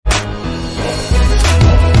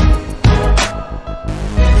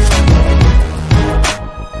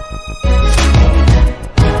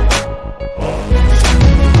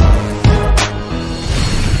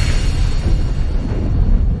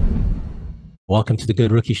Welcome to the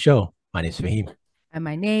Good Rookie Show. My name is Fahim. And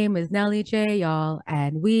my name is Nelly J, y'all,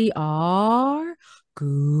 and we are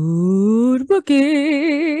good That's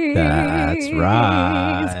rookies.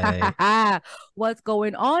 right. What's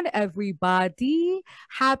going on, everybody?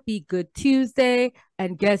 Happy Good Tuesday.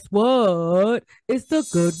 And guess what? It's the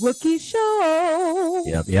Good Rookie Show.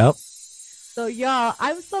 Yep. So, y'all,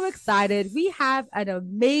 I'm so excited. We have an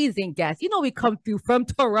amazing guest. You know, we come through from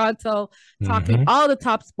Toronto talking hmm all the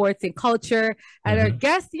top sports and culture. And our hmm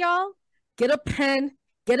guest, y'all, get a pen,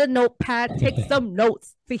 get a notepad, take some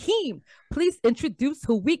notes. Fahim, please introduce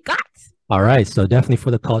who we got. All right. So definitely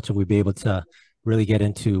for the culture, we'll be able to really get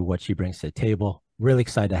into what she brings to the table. Really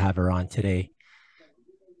excited to have her on today.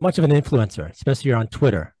 Much of an influencer, especially you're on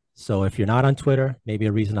Twitter. So if you're not on Twitter, maybe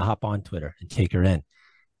a reason to hop on Twitter and take her in.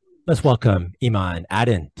 Let's welcome Iman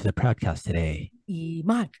Aden to the podcast today.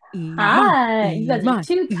 Iman, Hi, you guys are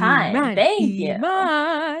too kind. Thank you.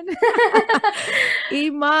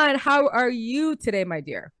 Iman, how are you today, my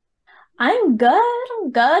dear? I'm good.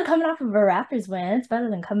 I'm good. Coming off of a Raptors win. It's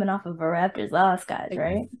better than coming off of a Raptors loss, guys,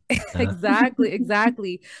 right?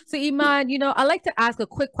 Exactly. So, Iman, I like to ask a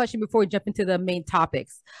quick question before we jump into the main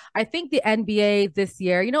topics. I think the NBA this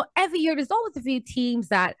year, every year there's always a few teams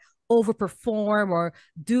that overperform or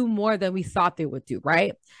do more than we thought they would do,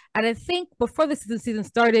 right? And I think before the season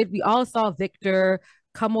started, we all saw Victor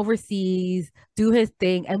come overseas, do his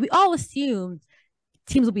thing, and we all assumed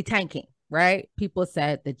teams will be tanking, right? People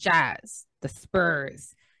said the Jazz, the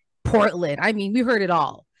Spurs, Portland. I mean, we heard it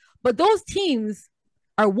all. But those teams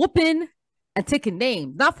are whooping and taking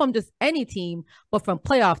names, not from just any team, but from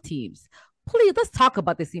playoff teams. Please, let's talk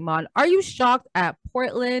about this, Iman. Are you shocked at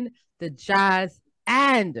Portland, the Jazz,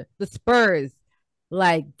 and the Spurs,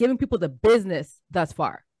 like giving people the business thus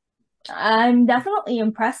far? I'm definitely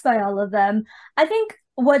impressed by all of them. I think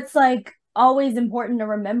what's like always important to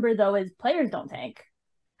remember though is players don't tank,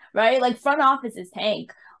 right? Like front offices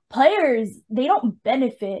tank. Players, they don't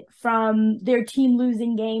benefit from their team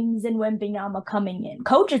losing games and Wembanyama coming in.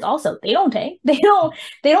 Coaches also, they don't tank. They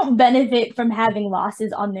don't benefit from having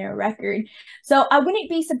losses on their record. So I wouldn't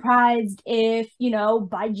be surprised if,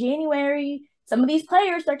 by January some of these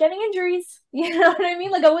players start getting injuries. You know what I mean?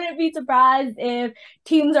 Like I wouldn't be surprised if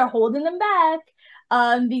teams are holding them back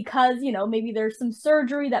because, maybe there's some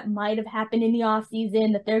surgery that might have happened in the off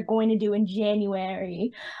season that they're going to do in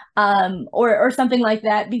January or something like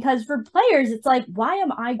that. Because for players, it's like, why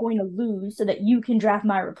am I going to lose so that you can draft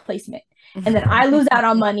my replacement? And then I lose out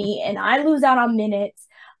on money and I lose out on minutes.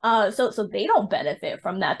 So they don't benefit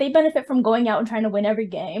from that. They benefit from going out and trying to win every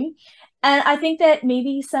game. And I think that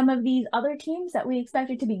maybe some of these other teams that we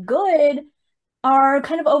expected to be good are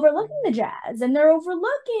kind of overlooking the Jazz and they're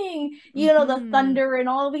overlooking, the Thunder and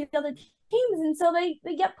all of these other teams. And so they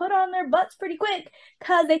get put on their butts pretty quick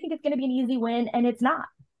because they think it's going to be an easy win and it's not.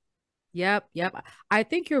 Yep. I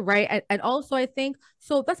think you're right. And also I think,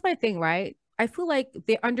 so that's my thing, right? I feel like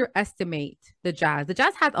they underestimate the Jazz. The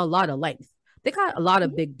Jazz has a lot of length. They got a lot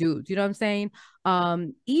of big dudes, you know what I'm saying?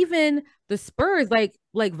 Even the Spurs, like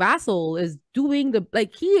Vassell is doing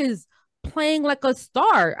he is playing like a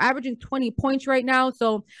star, averaging 20 points right now.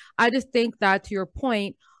 So I just think that to your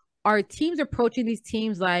point, our teams approaching these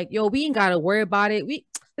teams like, yo, we ain't gotta worry about it.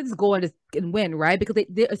 Let's go and win, right? Because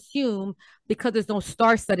they assume because there's no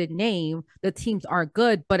star-studded name, the teams aren't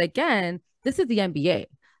good. But again, this is the NBA.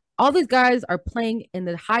 All these guys are playing in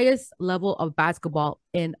the highest level of basketball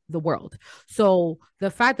in the world. So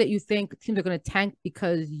the fact that you think teams are going to tank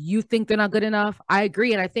because you think they're not good enough, I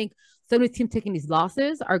agree. And I think some of the teams taking these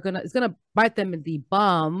losses it's gonna bite them in the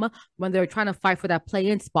bum when they're trying to fight for that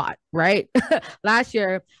play-in spot, right? Last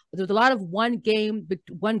year there was a lot of one games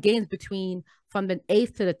between from the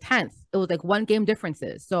 8th to the 10th. It was like one game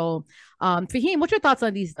differences. So Fahim, what's your thoughts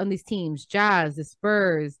on these teams? Jazz, the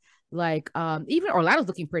Spurs, even Orlando's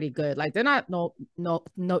looking pretty good. Like they're not no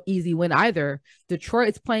easy win either. Detroit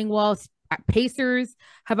is playing well. Pacers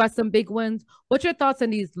have had some big wins. What's your thoughts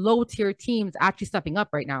on these low tier teams actually stepping up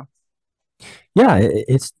right now? Yeah,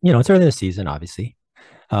 it's early in the season, obviously.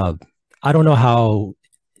 Uh, I don't know how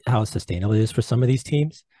sustainable it is for some of these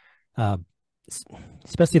teams, uh,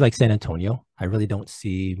 especially like San Antonio. I really don't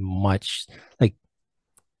see much like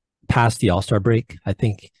past the All-Star break. I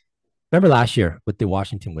think remember last year with the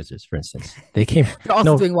Washington Wizards, for instance, they came. They're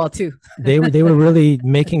also doing well too. They were really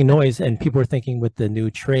making noise, and people were thinking with the new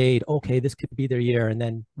trade, okay, this could be their year, and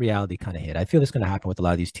then reality kind of hit. I feel this is going to happen with a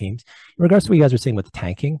lot of these teams. In regards to what you guys were saying with the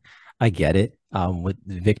tanking, I get it. With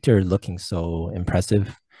Victor looking so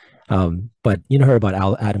impressive, but heard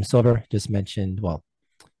about Adam Silver just mentioned, well,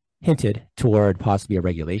 hinted toward possibly a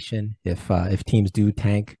regulation if teams do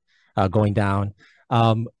tank going down.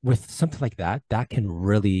 With something like that, that can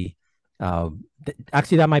really,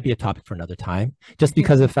 actually, that might be a topic for another time, just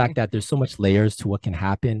because of the fact that there's so much layers to what can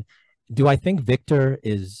happen. Do I think Victor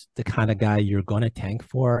is the kind of guy you're going to tank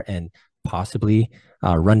for and possibly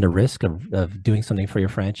run the risk of doing something for your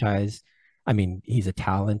franchise? I mean, he's a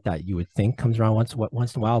talent that you would think comes around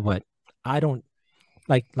once in a while, but I don't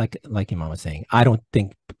like Iman was saying, I don't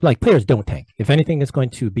think like players don't tank. If anything, it's going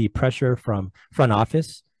to be pressure from front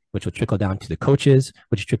office, which will trickle down to the coaches,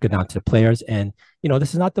 which will trickle down to the players. And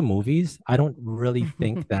this is not the movies. I don't really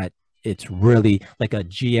think that it's really like a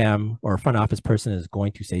GM or a front office person is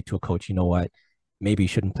going to say to a coach, you know what, maybe you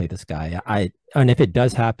shouldn't play this guy. And if it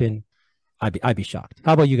does happen, I'd be shocked.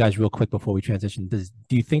 How about you guys, real quick, before we transition?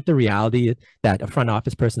 Do you think the reality that a front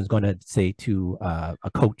office person is going to say to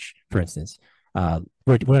a coach, for instance,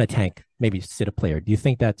 we're going to tank, maybe sit a player? Do you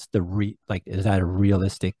think that's is that a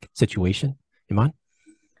realistic situation, Iman?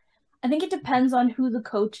 I think it depends on who the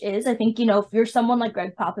coach is. I think, if you're someone like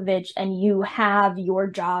Greg Popovich and you have your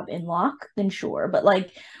job in lock, then sure. But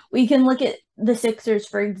we can look at the Sixers,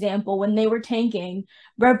 for example, when they were tanking,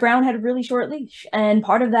 Brett Brown had a really short leash. And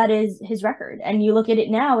part of that is his record. And you look at it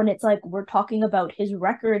now and it's like, we're talking about his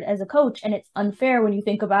record as a coach. And it's unfair when you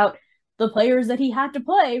think about the players that he had to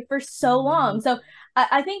play for so long. So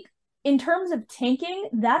I think in terms of tanking,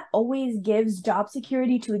 that always gives job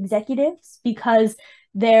security to executives because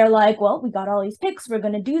they're like, well, we got all these picks, we're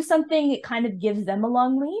going to do something. It kind of gives them a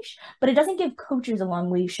long leash, but it doesn't give coaches a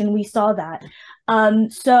long leash. And we saw that.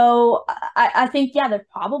 So I think, yeah, there's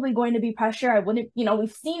probably going to be pressure. I wouldn't,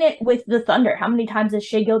 we've seen it with the Thunder. How many times does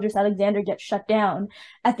Shai Gilgeous-Alexander get shut down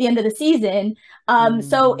at the end of the season?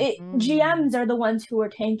 GMs are the ones who are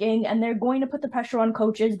tanking and they're going to put the pressure on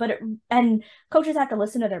coaches, and coaches have to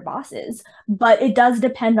listen to their bosses, but it does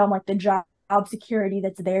depend on the job security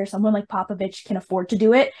that's there. Someone like Popovich can afford to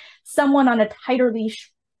do it. Someone on a tighter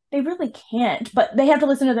leash, they really can't, but they have to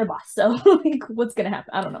listen to their boss. So what's going to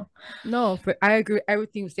happen? I don't know. No, I agree with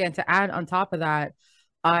everything you said. To add on top of that,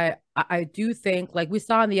 I do think we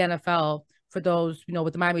saw in the NFL for those,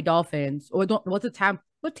 with the Miami Dolphins or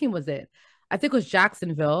what team was it? I think it was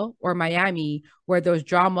Jacksonville or Miami where there was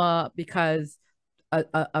drama because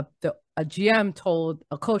a GM told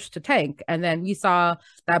a coach to tank. And then we saw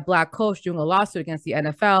that black coach doing a lawsuit against the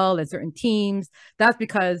NFL and certain teams. That's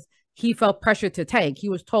because he felt pressure to tank. He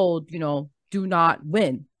was told, do not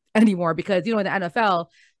win anymore because, in the NFL,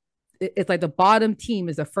 it's like the bottom team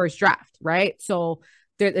is the first draft, right? So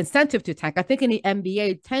there's incentive to tank. I think in the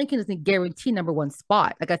NBA, tanking doesn't guarantee number one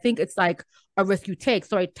spot. I think it's like a risk you take.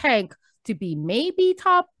 So I tank to be maybe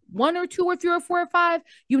top 1 or 2 or 3 or 4 or 5.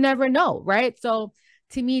 You never know, right? So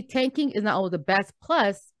to me, tanking is not always the best.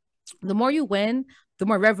 Plus, the more you win, the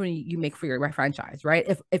more revenue you make for your franchise, right?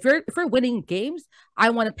 If you're winning games, I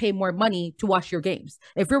want to pay more money to watch your games.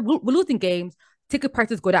 If we're losing games, ticket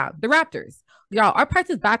prices go down. The Raptors, y'all, our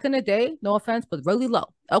prices back in the day, no offense, but really low.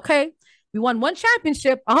 Okay, we won 1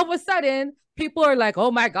 championship. All of a sudden, people are like,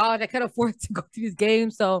 "Oh my God, I can't afford to go to these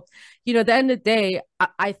games." So, at the end of the day,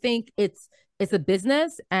 I think it's a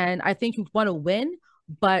business, and I think you want to win,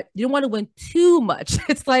 but you don't want to win too much.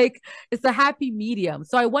 It's a happy medium.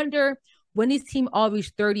 So I wonder when these teams all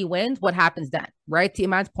reach 30 wins, what happens then, right? To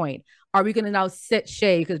Iman's point, are we going to now sit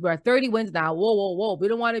Shai because we're at 30 wins now? Whoa. We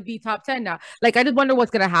don't want to be top 10 now. I just wonder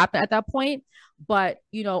what's going to happen at that point. But,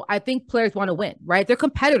 I think players want to win, right? They're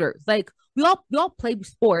competitors. We all play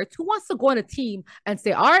sports. Who wants to go on a team and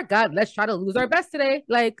say, all right, God, let's try to lose our best today?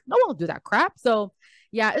 No one will do that crap. So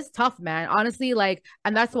yeah, it's tough, man. Honestly,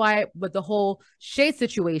 and that's why with the whole Shai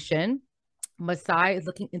situation, Masai is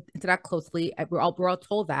looking into that closely. We're all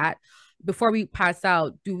told that. Before we pass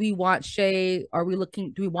out, do we want Shai?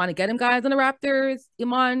 Do we want to get him guys on the Raptors?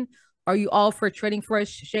 Iman, are you all for trading for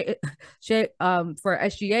Shai for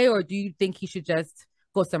SGA, or do you think he should just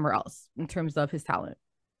go somewhere else in terms of his talent?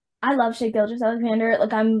 I love Shai Gilgeous-Alexander.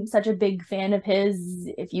 I'm such a big fan of his.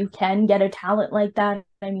 If you can get a talent like that,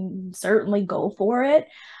 certainly go for it.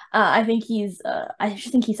 I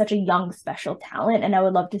just think he's such a young, special talent, and I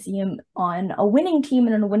would love to see him on a winning team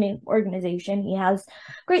and in a winning organization. He has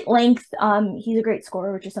great length. He's a great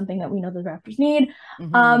scorer, which is something that we know the Raptors need.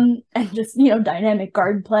 And just, dynamic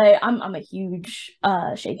guard play. I'm a huge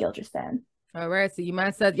Shai Gilgeous fan. All right, so you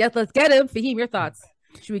might said, yes, let's get him. Fahim, your thoughts?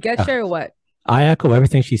 Should we get Shai or what? I echo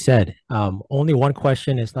everything she said. Only one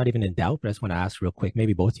question, it's not even in doubt, but I just want to ask real quick,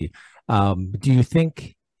 maybe both of you. Do you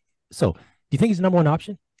think he's the number one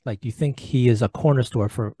option? Do you think he is a cornerstone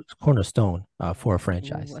for a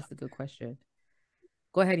franchise? Ooh, that's a good question.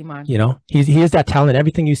 Go ahead, Iman. He is that talent,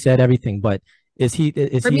 everything you said, everything, but is he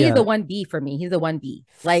for me, he's the 1B for me. He's the 1B.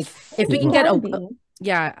 If we can get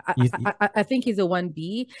Yeah, I think he's a 1B.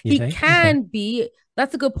 You He think? Okay. can be.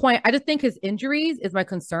 That's a good point. I just think his injuries is my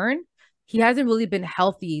concern. He hasn't really been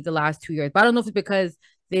healthy the last 2 years, but I don't know if it's because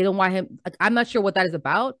they don't want him. Like, I'm not sure what that is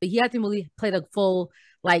about, but he hasn't really played a full,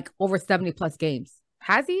 like, over 70 plus games.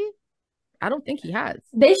 Has he? I don't think he has.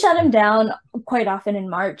 They shut him down quite often in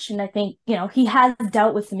March, and I think he has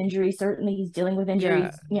dealt with some injuries. Certainly, he's dealing with Yeah,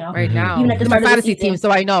 injuries. right Even now. at the It's my start of the fantasy team, season.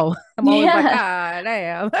 so I know. I'm always like,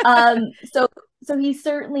 Yeah. ah, damn. So he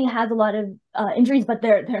certainly has a lot of injuries, but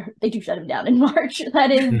they do shut him down in March. That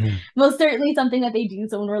is most certainly something that they do.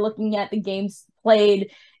 So when we're looking at the games played,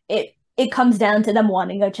 it comes down to them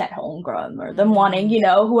wanting a Chet Holmgren or them wanting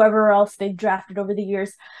whoever else they've drafted over the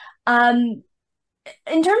years.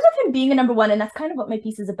 In terms of him being a number one, and that's kind of what my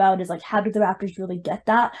piece is about, is like, how do the Raptors really get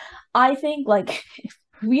that? I think, like, if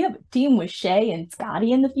we have a team with Shea and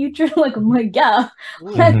Scotty in the future, like, I'm like, yeah, Ooh,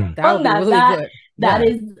 let's that would be really good. that Yeah.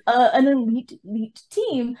 is an elite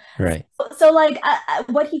team. Right. So like,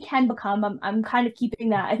 what he can become, I'm kind of keeping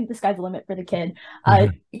that. I think the sky's the limit for the kid.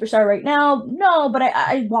 Superstar right now, no, but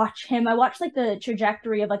I watch him. I watch like the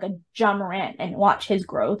trajectory of like a John Morant and watch his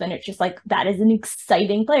growth, and it's just like, that is an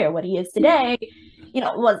exciting player. What he is today,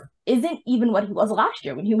 isn't even what he was last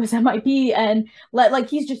year when he was MIP, and like,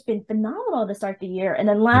 he's just been phenomenal to start the year. And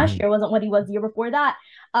then last year wasn't what he was the year before that,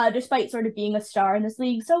 despite sort of being a star in this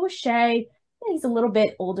league. So was Shea. He's a little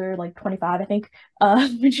bit older, like 25, I think,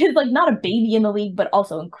 which is like not a baby in the league, but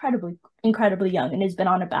also incredibly young, and has been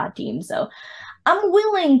on a bad team. So I'm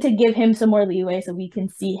willing to give him some more leeway so we can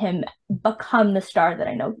see him become the star that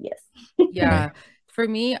I know he is. Yeah. For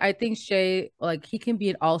me, I think Shea, like, he can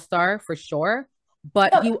be an all-star for sure,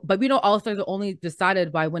 but we know all-stars are only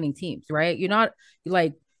decided by winning teams, right? You're not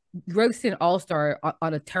like, you're see an all-star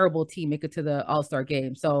on a terrible team make it to the all-star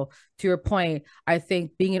game. So to your point, I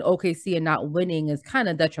think being in OKC and not winning is kind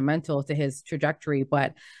of detrimental to his trajectory.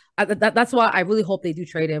 But that's why I really hope they do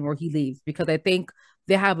trade him or he leaves, because I think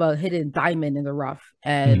they have a hidden diamond in the rough,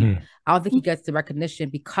 and I don't think he gets the recognition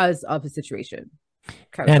because of his situation.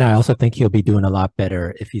 And I also think he'll be doing a lot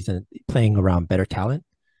better if he's playing around better talent.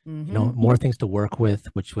 More things to work with,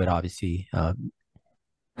 which would obviously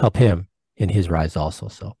help him in his rise also.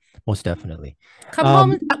 So most definitely.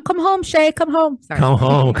 Come home, Shea, come home. Sorry. Come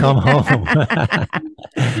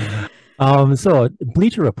home. So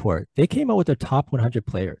Bleacher Report, they came out with their top 100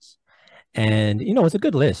 players, and it's a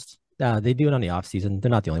good list. They do it on the off season. They're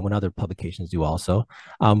not the only one. Other publications do also.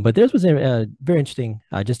 But theirs was very interesting,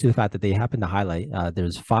 just to the fact that they happened to highlight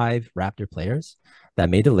there's 5 Raptor players that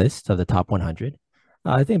made the list of the top 100.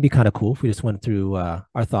 I think it'd be kind of cool if we just went through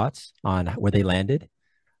our thoughts on where they landed.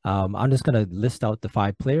 I'm just going to list out the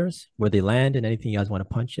 5 players, where they land, and anything you guys want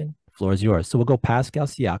to punch in. The floor is yours. So we'll go Pascal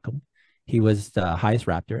Siakam. He was the highest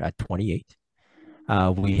Raptor at 28.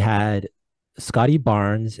 We had Scotty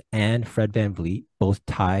Barnes and Fred VanVleet both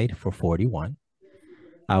tied for 41.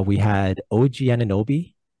 We had OG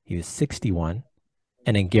Anunoby. He was 61.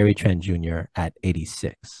 And then Gary Trent Jr. at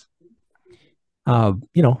 86.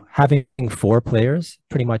 Having 4 players,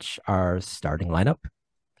 pretty much our starting lineup.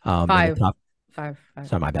 5. Sorry,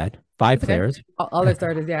 my bad. 5 players. Okay. All the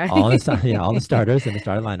starters, yeah. all the starters in the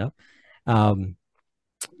starting lineup.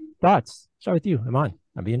 Thoughts? Start with you, Iman.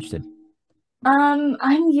 I'd be interested.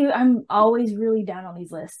 I'm always really down on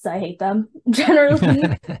these lists. I hate them generally,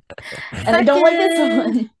 and I don't like this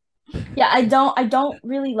one. Yeah, I don't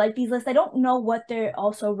really like these lists. I don't know what they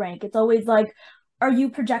also rank. It's always like, are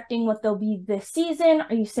you projecting what they'll be this season?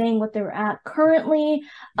 Are you saying what they're at currently?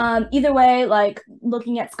 Either way, like,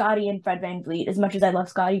 looking at Scotty and Fred VanVleet, as much as I love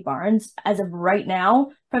Scotty Barnes, as of right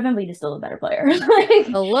now, Fred VanVleet is still a better player.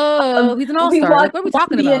 Hello, he's an all-star. Like, what are we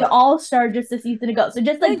talking about? An all-star just a season ago. So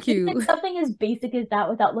just like, thank you. Something as basic as that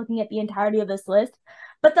without looking at the entirety of this list.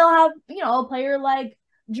 But they'll have, a player like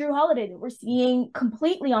Jrue Holiday that we're seeing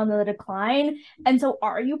completely on the decline. And so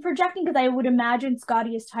are you projecting? Because I would imagine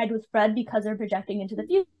Scotty is tied with Fred because they're projecting into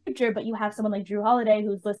the future, but you have someone like Jrue Holiday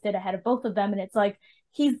who's listed ahead of both of them. And it's like,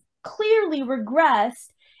 he's clearly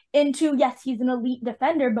regressed into, yes, he's an elite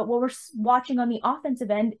defender, but what we're watching on the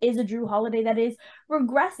offensive end is a Jrue Holiday that is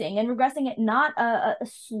regressing at not a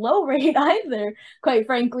slow rate either, quite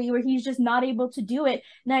frankly, where he's just not able to do it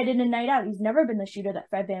night in and night out. He's never been the shooter that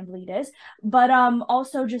Fred VanVleet is, but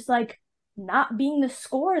also just like not being the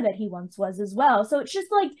scorer that he once was as well. So it's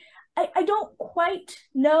just like, I don't quite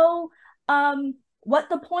know what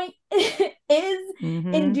the point is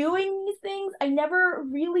in doing these things. I never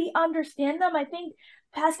really understand them. I think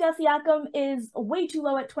Pascal Siakam is way too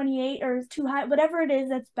low at 28, or is too high, whatever it is,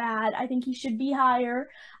 that's bad. I think he should be higher.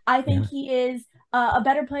 I think he is a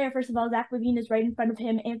better player. First of all, Zach LaVine is right in front of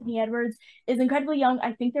him. Anthony Edwards is incredibly young.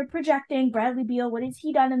 I think they're projecting Bradley Beal. What has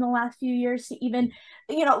he done in the last few years to even,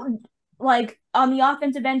 like on the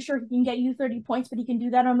offensive end, sure, he can get you 30 points, but he can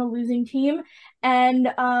do that on a losing team and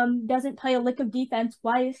doesn't play a lick of defense.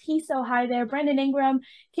 Why is he so high there? Brandon Ingram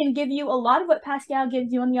can give you a lot of what Pascal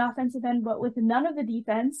gives you on the offensive end, but with none of the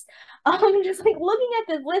defense. Just like looking at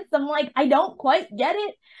this list, I'm like, I don't quite get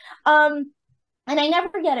it. And I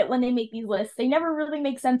never get it when they make these lists. They never really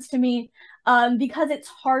make sense to me because it's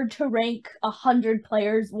hard to rank 100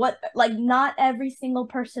 players. Not every single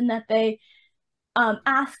person that they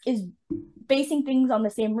ask is basing things on the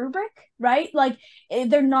same rubric, right? Like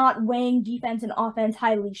they're not weighing defense and offense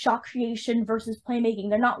highly, shot creation versus playmaking.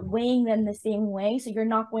 They're not weighing them the same way. So you're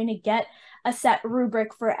not going to get a set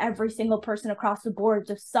rubric for every single person across the board.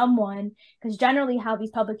 So someone, because generally how these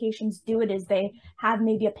publications do it is they have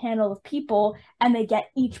maybe a panel of people and they get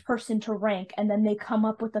each person to rank and then they come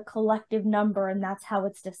up with a collective number and that's how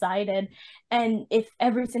it's decided. And if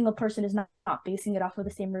every single person is not basing it off of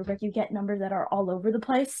the same rubric, you get numbers that are all over the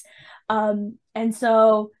place. And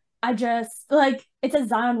so I just it says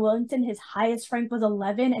Zion Williamson, his highest rank was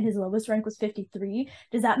 11 and his lowest rank was 53.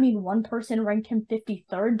 Does that mean one person ranked him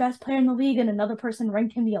 53rd best player in the league and another person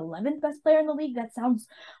ranked him the 11th best player in the league? That sounds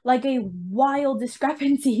like a wild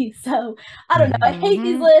discrepancy. So I don't know. I hate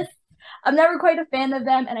these lists. I'm never quite a fan of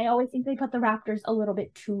them. And I always think they put the Raptors a little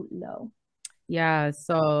bit too low. Yeah.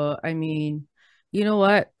 So, I mean, you know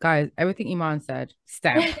what, guys, everything Iman said,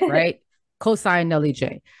 stamp, right? Cosign Nelly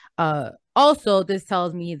J. Also, this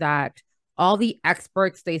tells me that all the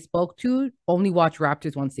experts they spoke to only watch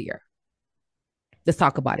Raptors once a year. Let's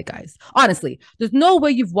talk about it, guys. Honestly, there's no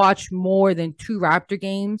way you've watched more than 2 Raptor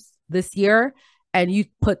games this year and you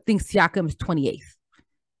think Siakam's 28th.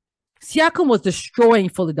 Siakam was destroying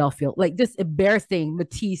Philadelphia, like just embarrassing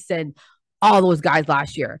Matisse and all those guys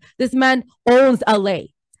last year. This man owns LA.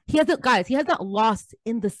 He hasn't lost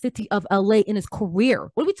in the city of LA in his career.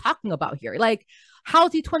 What are we talking about here? Like, how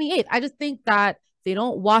is he 28th? I just think that they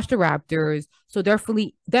don't watch the Raptors, so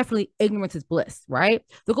definitely ignorance is bliss, right?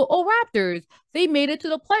 They'll go, oh, Raptors, they made it to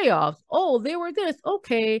the playoffs. Oh, they were this.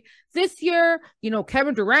 Okay, this year,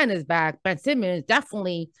 Kevin Durant is back. Ben Simmons,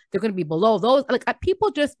 definitely, they're going to be below those. Like,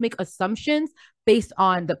 people just make assumptions based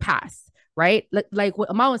on the past, right? Like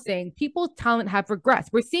what Amal was saying, people's talent have regressed.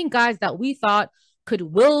 We're seeing guys that we thought could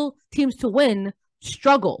will teams to win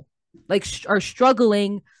struggle, are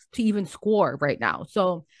struggling to even score right now.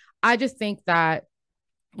 So I just think that,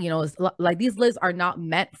 it's like these lists are not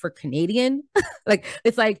meant for Canadian. I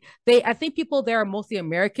think people there are mostly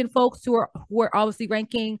American folks who are obviously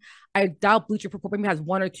ranking. I doubt Bleacher Report maybe has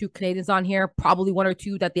 1 or 2 Canadians on here, probably 1 or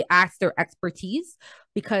 2 that they ask their expertise.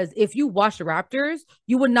 Because if you watch the Raptors,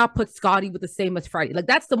 you would not put Scottie with the same as Freddie. Like,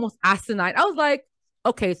 that's the most asinine. I was like,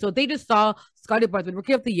 okay, so they just saw Scottie Barnes win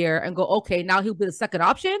Rookie of the Year and go, okay, now he'll be the second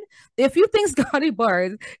option. If you think Scottie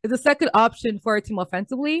Barnes is the second option for a team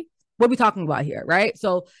offensively, what are we talking about here, right?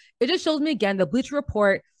 So it just shows me again, the Bleacher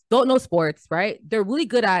Report don't know sports, right? They're really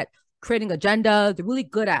good at creating agendas. They're really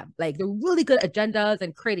good at agendas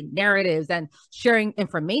and creating narratives and sharing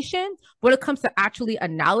information. When it comes to actually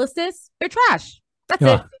analysis, they're trash.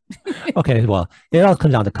 That's it. Okay, well, it all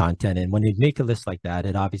comes down to content. And when you make a list like that,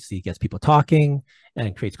 it obviously gets people talking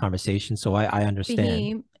and creates conversation. So I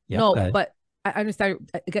understand. Yep, no, but I understand.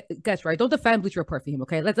 Guess right. Don't defend Bleacher Report for him.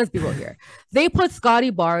 Okay, let's be real here. They put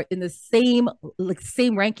Scottie Barnes in the same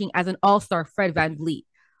ranking as an all-star Fred VanVleet.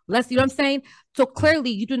 You know what I'm saying? So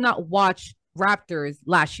clearly, you did not watch Raptors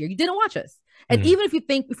last year. You didn't watch us. And even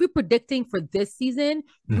if we're predicting for this season,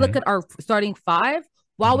 look at our starting 5.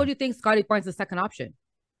 Why would you think Scottie Barnes is the second option?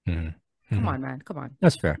 Come on, man. Come on.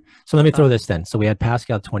 That's fair. So let me throw this then. So we had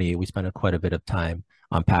Pascal 28. We spent quite a bit of time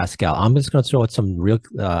on Pascal. I'm just going to throw out some real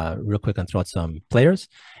quick and throw out some players,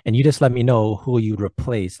 and you just let me know who you'd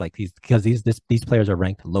replace, like because these players are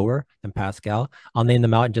ranked lower than Pascal. I'll name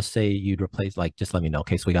them out and just say you'd replace, just let me know.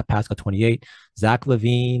 Okay, so we got Pascal 28, Zach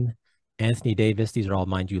LaVine, Anthony Davis. These are all,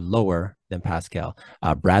 mind you, lower than Pascal.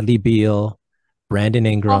 Bradley Beal, Brandon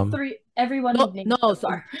Ingram. All 3. Everyone no,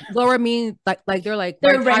 so lower means like they're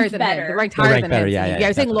ranked better. They're ranked higher than him. Yeah,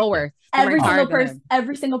 you're saying lower. Every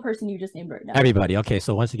single person you just named right now. Everybody. Okay,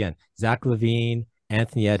 so once again, Zach LaVine,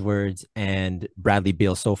 Anthony Edwards, and Bradley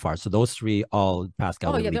Beal so far. So those 3 all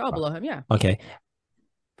Pascal. Oh yeah, they're all below him. Yeah. Okay.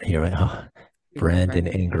 Here we go. Brandon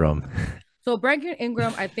Ingram. So Brandon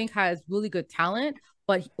Ingram, I think, has really good talent,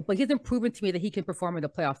 but he hasn't proven to me that he can perform in the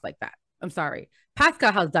playoffs like that. I'm sorry.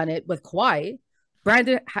 Pascal has done it with Kawhi.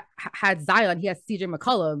 Brandon had Zion. He has CJ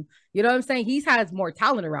McCollum. You know what I'm saying? He has more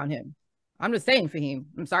talent around him. I'm just saying, Fahim.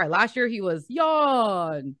 I'm sorry. Last year he was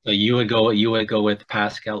young. So you would go with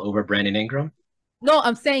Pascal over Brandon Ingram? No,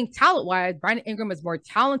 I'm saying talent wise, Brandon Ingram is more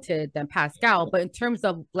talented than Pascal, but in terms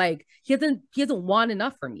of like he hasn't won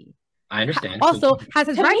enough for me. I understand. Also, has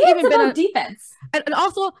To Brandon me, it's even been about defense. and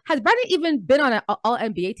also has Brandon even been on an All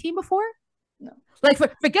NBA team before? No. Like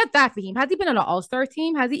forget that for him. Has he been on an All Star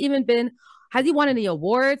team? Has he even been? Has he won any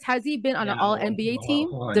awards? Has he been on an All NBA team?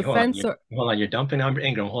 Defense or hold on, you're dumping on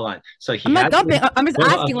Ingram. Hold on. So I'm not dumping. I'm just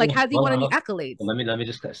asking, like, has he won any accolades? Let me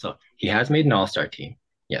just so he has made an All-Star team.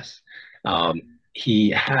 Yes. He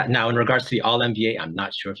had now in regards to the All NBA, I'm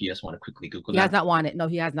not sure if you just want to quickly Google He that. has not won it. No,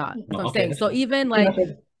 he has not. That's what I'm saying. Okay. So even like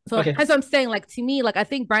so Okay. that's what I'm saying. Like to me, like I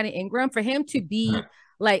think Brandon Ingram, for him to be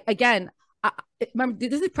like again, remember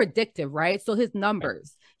this is predictive, right? So his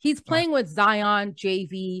numbers, he's playing with Zion,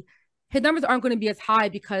 JV. His numbers aren't going to be as high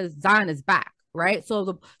because Zion is back, right? So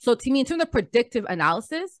to me, in terms of predictive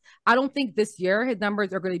analysis, I don't think this year his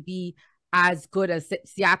numbers are going to be as good as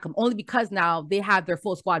Siakam, only because now they have their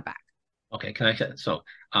full squad back. Okay, can I so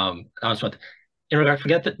I just want in regard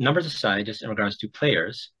forget the numbers aside, just in regards to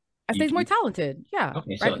players. I say he's more talented. Yeah.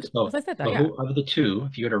 Okay, right? so I said that, so yeah. who of the two,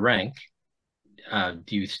 if you were to rank,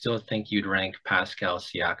 do you still think you'd rank Pascal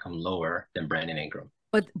Siakam lower than Brandon Ingram?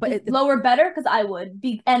 But lower better because I would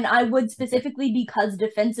and I would specifically because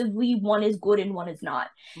defensively one is good and one is not,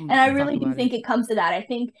 and I really do think it comes to that. I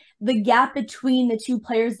think the gap between the two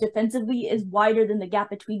players defensively is wider than the gap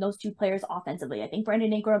between those two players offensively. I think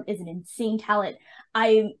Brandon Ingram is an insane talent.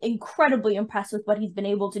 I'm incredibly impressed with what he's been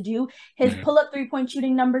able to do. His pull-up three-point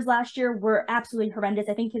shooting numbers last year were absolutely horrendous.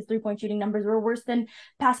 I think his three-point shooting numbers were worse than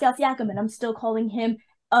Pascal Siakam, and I'm still calling him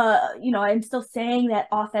I'm still saying that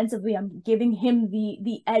offensively, I'm giving him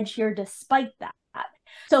the edge here despite that.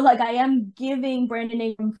 So like I am giving Brandon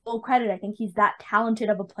Ingram full credit. I think he's that talented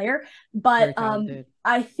of a player, but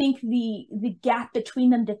I think the gap between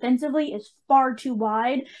them defensively is far too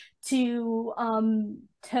wide to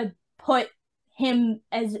put him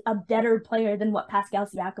as a better player than what Pascal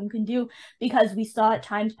Siakam can do, because we saw at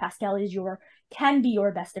times Pascal can be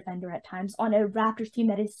your best defender at times on a Raptors team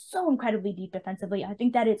that is so incredibly deep defensively. I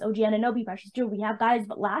think that it's OG Anunoby, Precious Jewel. We have guys,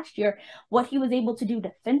 but last year, what he was able to do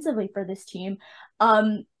defensively for this team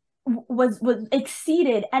was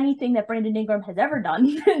exceeded anything that Brandon Ingram has ever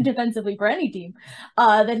done defensively for any team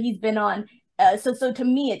that he's been on. So to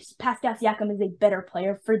me, it's Pascal Siakam is a better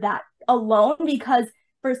player for that alone, because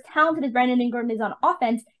for as talented as Brandon Ingram is on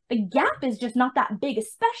offense, the gap is just not that big,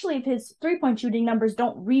 especially if his three-point shooting numbers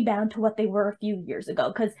don't rebound to what they were a few years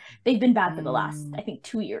ago, because they've been bad for the last, I think,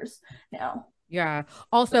 2 years now. Yeah.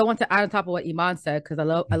 Also, I want to add on top of what Iman said, because I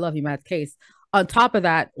love Iman's case. On top of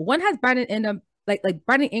that, when has Brandon Ingram, like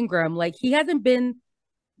Brandon Ingram, like he hasn't been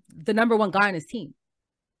the number one guy on his team.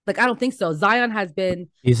 Like I don't think so. Zion has been.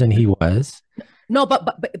 Season he was. No, but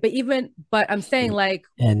I'm saying like.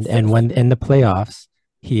 And when in the playoffs,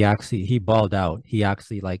 he balled out. He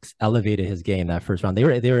actually like elevated his game that first round.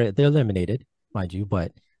 They're eliminated, mind you,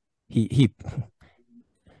 but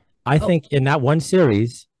I think in that one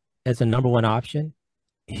series as a number one option,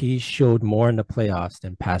 he showed more in the playoffs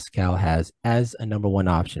than Pascal has as a number one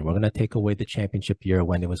option. We're gonna take away the championship year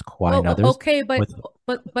when it was Kawhi and others. Okay, but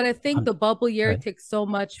I think the bubble year takes so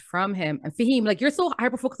much from him. And Fahim, like you're so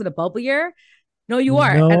hyper focused on the bubble year. No, you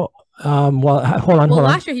are. No, well, hold on.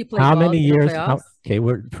 Last year he played. How many years?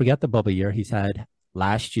 Forget the bubble year. He's had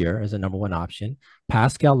last year as a number one option.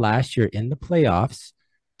 Pascal last year in the playoffs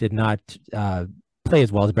did not play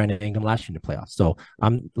as well as Brandon Ingram last year in the playoffs. So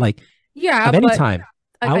I'm like, at any time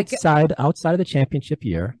outside of the championship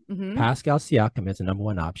year, Pascal Siakam as a number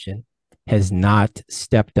one option has not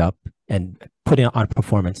stepped up and put in on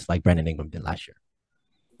performance like Brandon Ingram did last year.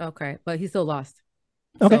 Okay, but he still lost.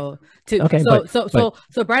 Okay.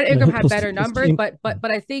 So Brandon Ingram had better numbers, but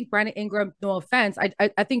I think Brandon Ingram, no offense,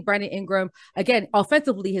 I think Brandon Ingram, again,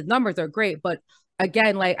 offensively his numbers are great, but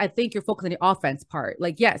again, like I think you're focusing on the offense part.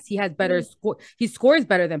 Like yes, he has better score. He scores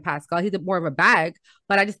better than Pascal. He's more of a bag,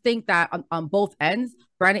 but I just think that on both ends,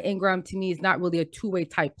 Brandon Ingram to me is not really a two-way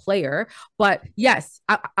type player. But yes,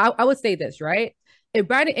 I would say this, right? If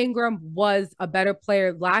Brandon Ingram was a better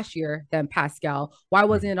player last year than Pascal, why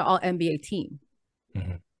wasn't he an All NBA team?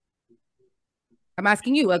 I'm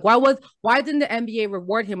asking you, like, why didn't the NBA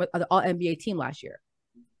reward him with the All NBA team last year?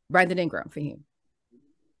 Brandon Ingram for him.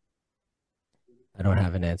 I don't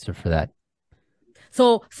have an answer for that.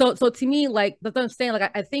 So to me, like that's what I'm saying.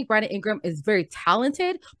 Like I think Brandon Ingram is very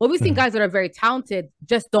talented, but we've seen guys that are very talented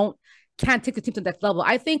just can't take the team to the next level.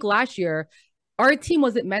 I think last year our team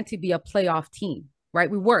wasn't meant to be a playoff team, right?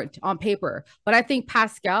 We weren't on paper, but I think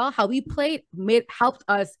Pascal, how we played, helped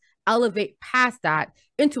us elevate past that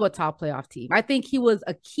into a top playoff team. I think he was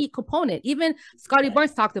a key component. Even Scottie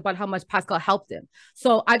Barnes talked about how much Pascal helped him.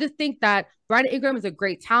 So I just think that Brandon Ingram is a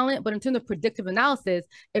great talent, but in terms of predictive analysis,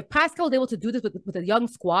 if Pascal was able to do this with a young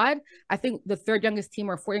squad, I think the third youngest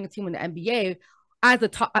team or fourth youngest team in the NBA, as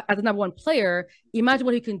a number one player, imagine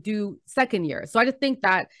what he can do second year. So I just think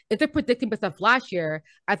that if they're predicting based off last year,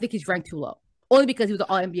 I think he's ranked too low, only because he was an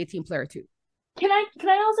all NBA team player too. Can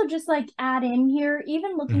I also just like add in here,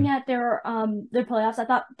 even looking at their playoffs, I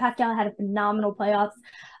thought Pascal had a phenomenal playoffs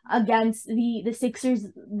against the Sixers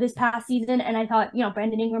this past season. And I thought,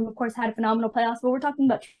 Brandon Ingram, of course, had a phenomenal playoffs, but we're talking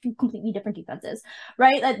about two completely different defenses,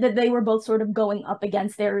 right? That they were both sort of going up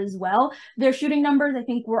against there as well. Their shooting numbers, I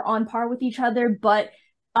think, were on par with each other, but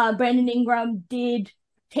Brandon Ingram did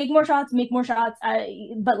take more shots, make more shots.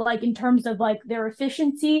 But like in terms of like their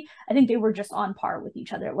efficiency, I think they were just on par with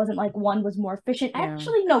each other. It wasn't like one was more efficient. Yeah.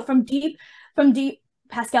 Actually, no, from deep,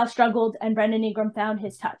 Pascal struggled and Brandon Ingram found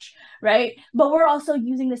his touch, right? But we're also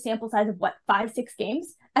using the sample size of 5-6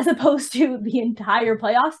 games as opposed to the entire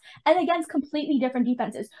playoffs and against completely different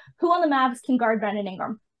defenses. Who on the Mavs can guard Brandon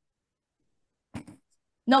Ingram?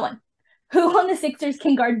 No one. Who on the Sixers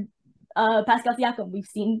can guard Pascal Siakam? We've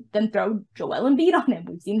seen them throw Joel Embiid on him.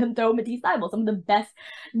 We've seen them throw Matisse Thybulle, some of the best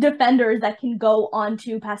defenders that can go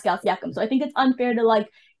onto Pascal Siakam. So I think it's unfair to like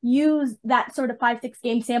use that sort of 5-6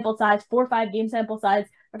 game sample size, 4-5 game sample size.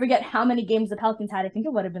 I forget how many games the Pelicans had. I think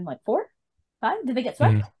it would have been like 4, 5. Did they get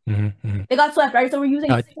swept? They got swept, right? So we're using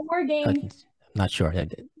 4 games. Not sure.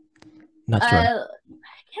 Not sure.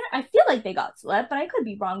 I feel like they got swept, but I could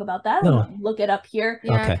be wrong about that. No. I'll look it up here.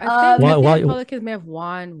 Yeah, okay. I think the Pelicans may have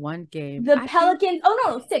won 1 game. The Pelicans,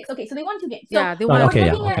 no, 6. Okay, so they won 2 games. So yeah, they won. Looking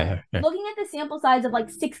at the sample size of like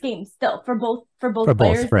 6 games still for both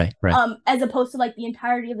players, right. As opposed to like the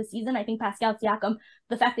entirety of the season. I think Pascal Siakam,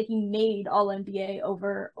 the fact that he made All NBA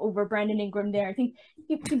over Brandon Ingram there, I think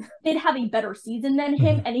he did have a better season than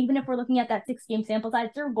him. And even if we're looking at that 6 game sample size,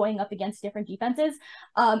 they're going up against different defenses.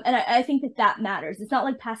 And I think that matters. It's not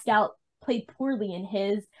like Pascal played poorly in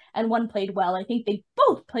his and one played well. I think they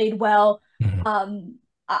both played well.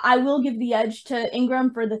 I will give the edge to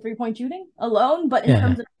Ingram for the 3-point shooting alone, but in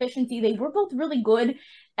terms of efficiency, they were both really good,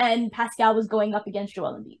 and Pascal was going up against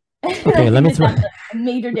Joel Embiid. Okay, let me throw a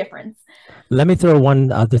major difference. Let me throw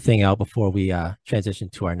one other thing out before we transition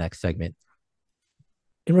to our next segment.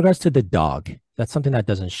 In regards to the dog, that's something that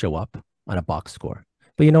doesn't show up on a box score,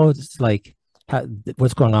 but it's like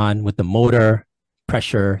what's going on with the motor,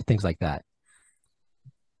 pressure, things like that.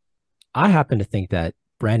 I happen to think that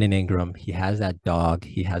Brandon Ingram, he has that dog,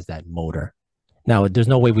 he has that motor. Now, there's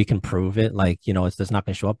no way we can prove it, like, it's just not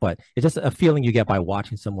going to show up, but it's just a feeling you get by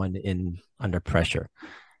watching someone under pressure.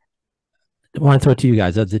 I want to throw it to you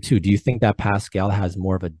guys, the two. Do you think that Pascal has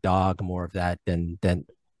more of a dog, more of that than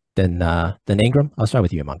Ingram? I'll start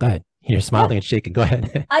with you, Iman. Go ahead. You're smiling and shaking. Go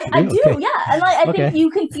ahead. I do, okay. Yeah. And I think you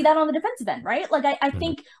can see that on the defensive end, right? Like I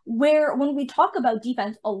think when we talk about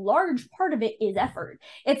defense, a large part of it is effort.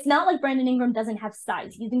 It's not like Brandon Ingram doesn't have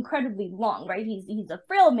size. He's incredibly long, right? He's a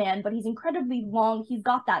frail man, but he's incredibly long. He's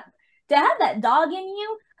got that, to have that dog in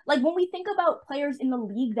you. Like when we think about players in the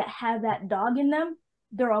league that have that dog in them,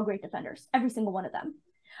 they're all great defenders, every single one of them.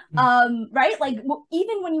 Right? Like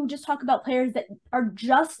even when you just talk about players that are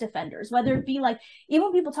just defenders, whether it be like, even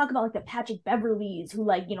when people talk about like the Patrick Beverleys who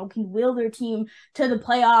like, can will their team to the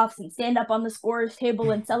playoffs and stand up on the scorer's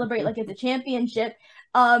table and celebrate like it's a championship,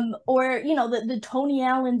 or the Tony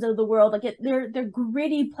Allens of the world, like they're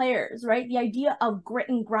gritty players, right? The idea of grit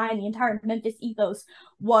and grind, the entire Memphis ethos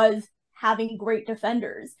was having great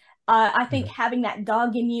defenders. I think having that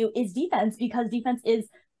dog in you is defense, because defense is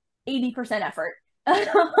 80% effort.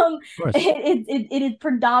 It is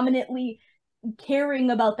predominantly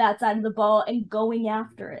caring about that side of the ball and going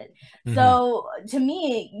after it. So to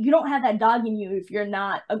me, you don't have that dog in you if you're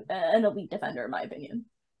not an elite defender, in my opinion.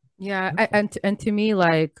 Yeah, and to me,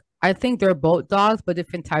 like, I think they're both dogs, but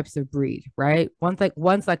different types of breed, right? One's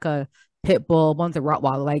like a pit bull, one's a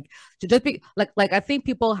Rottweiler. Like, to just be like I think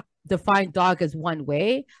people define dog as one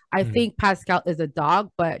way. I think Pascal is a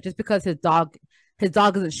dog, but just because his dog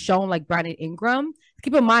isn't shown like Brandon Ingram.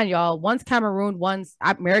 Keep in mind, y'all, one's Cameroon, one's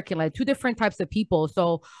American, like 2 different types of people.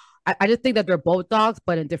 So I just think that they're both dogs,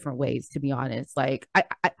 but in different ways, to be honest. Like, I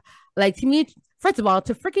like, to me, first of all,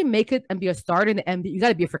 to freaking make it and be a starter in the NBA, you got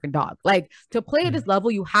to be a freaking dog. Like, to play at this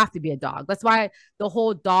level, you have to be a dog. That's why the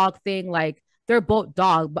whole dog thing, like, they're both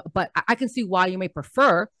dogs, but I can see why you may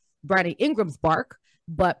prefer Brandon Ingram's bark,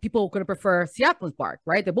 but people are going to prefer Siakam's bark,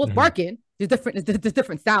 right? They're both barking There's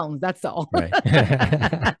different sounds. That's all. Right.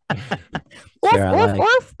 Orf, orf,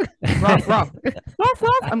 orf. Ruff, ruff. Ruff,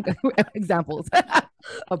 ruff. I'm examples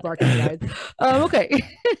of barking guys. Okay.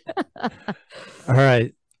 All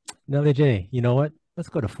right. Nelly J, you know what? Let's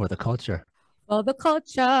go to For the Culture. For the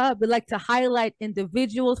culture, we like to highlight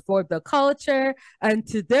individuals for the culture. And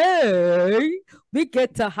today we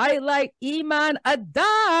get to highlight Iman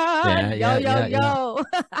Adan. Yo.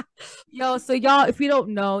 Yo, so y'all, if you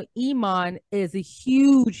don't know, Iman is a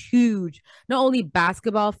huge, not only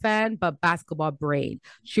basketball fan, but basketball brain.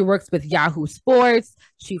 She works with Yahoo Sports.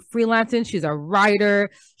 She freelancing. She's a writer.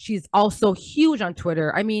 She's also huge on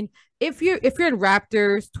Twitter. I mean, if you're in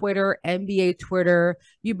Raptors Twitter, NBA Twitter,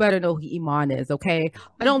 you better know who Iman is, okay?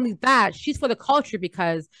 Not only that, she's for the culture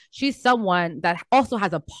because she's someone that also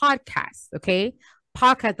has a podcast, okay?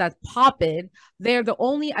 Podcast that's popping. They're the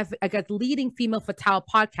only, I guess, leading female fatale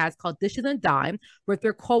podcast called Dishes and Dime with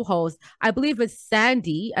their co-host. I believe it's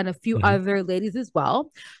Sandy and a few other ladies as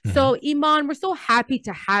well. So Iman, we're so happy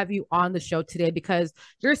to have you on the show today because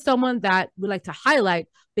you're someone that we like to highlight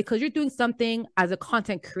because you're doing something as a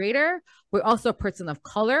content creator. We're also a person of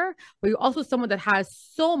color, but you're also someone that has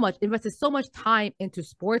invested so much time into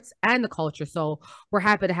sports and the culture. So we're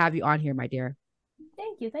happy to have you on here, my dear.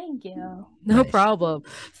 Thank you. No problem.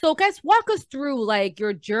 So guys, walk us through like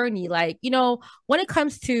your journey. Like, when it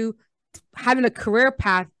comes to having a career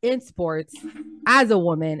path in sports as a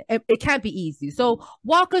woman, it can't be easy. So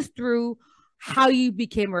walk us through how you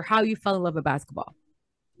became or how you fell in love with basketball.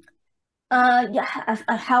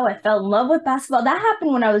 How I fell in love with basketball. That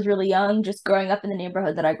happened when I was really young, just growing up in the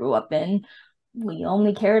neighborhood that I grew up in. We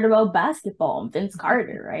only cared about basketball and Vince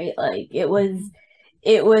Carter, right? Like it was,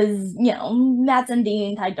 Matt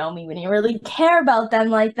Sundin, Ty Domi. We didn't really care about them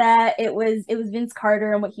like that. It was Vince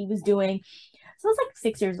Carter and what he was doing. So I was like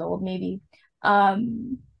 6 years old, maybe. I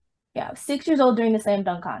was 6 years old during the slam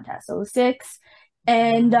dunk contest. So I was 6.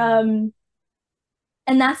 And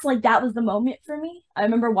that's like, that was the moment for me. I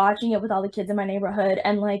remember watching it with all the kids in my neighborhood.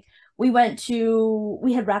 And like, we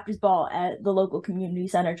had Raptors ball at the local community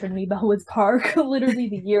center, Trinity Bellwoods Park, literally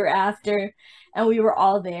the year after. And we were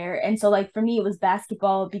all there. And so like, for me, it was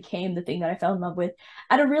basketball became the thing that I fell in love with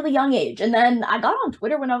at a really young age. And then I got on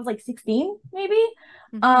Twitter when I was like 16, maybe.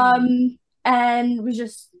 And was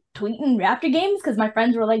just tweeting Raptor games because my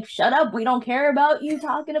friends were like, shut up, we don't care about you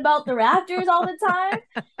talking about the Raptors all the time.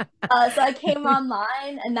 So I came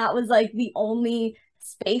online and that was like the only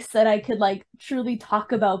space that I could like truly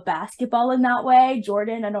talk about basketball in that way.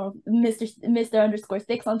 Jordan, I don't know,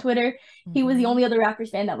 Mr_Sticks on Twitter. He was the only other Raptors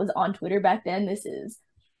fan that was on Twitter back then. This is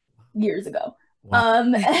years ago. Wow.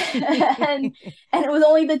 And it was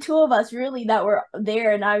only the two of us really that were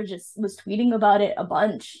there, and I just was tweeting about it a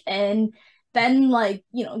bunch. And then like,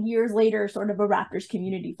 years later, sort of a Raptors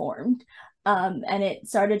community formed. And it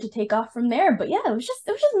started to take off from there. But yeah, it was just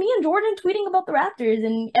me and Jordan tweeting about the Raptors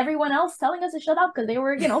and everyone else telling us to shut up because they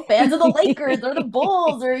were, fans of the Lakers or the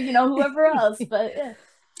Bulls or, whoever else. But yeah.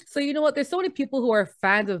 So you know what? There's so many people who are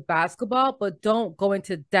fans of basketball, but don't go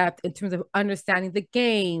into depth in terms of understanding the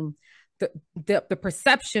game, the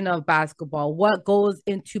perception of basketball, what goes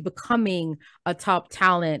into becoming a top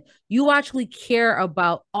talent. You actually care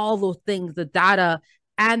about all those things, the data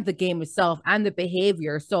and the game itself and the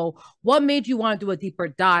behavior. So what made you want to do a deeper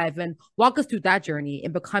dive and walk us through that journey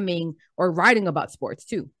in becoming or writing about sports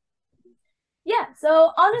too? Yeah,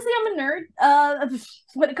 so honestly, I'm a nerd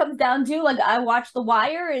when it comes down to like I watch The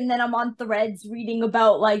Wire and then I'm on threads reading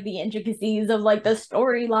about like the intricacies of like the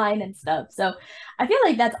storyline and stuff. So I feel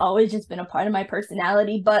like that's always just been a part of my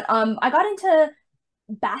personality. But I got into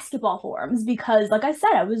basketball forums because like I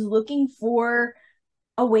said, I was looking for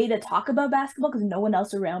a way to talk about basketball because no one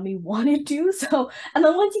else around me wanted to. So, and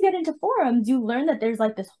then once you get into forums, you learn that there's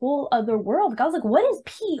like this whole other world. Like, I was like, what is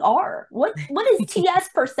PR? What is TS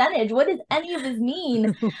percentage? What does any of this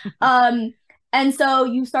mean? And so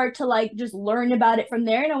you start to like just learn about it from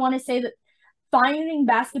there. And I want to say that finding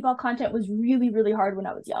basketball content was really, really hard when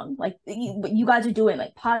I was young. Like what you guys are doing,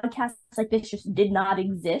 like podcasts like this just did not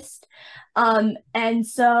exist. And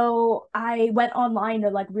so I went online to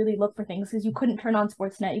like really look for things because you couldn't turn on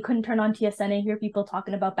Sportsnet, you couldn't turn on TSN and hear people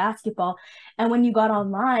talking about basketball. And when you got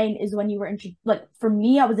online is when you were like, for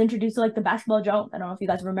me, I was introduced to like the Basketball Jones. I don't know if you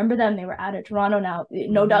guys remember them. They were out of Toronto now,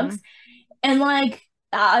 No Dunks. And like,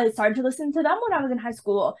 I started to listen to them when I was in high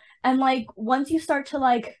school. And like once you start to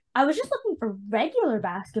like, I was just looking for regular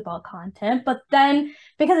basketball content, but then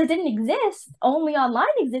because it didn't exist, only online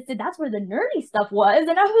existed, that's where the nerdy stuff was.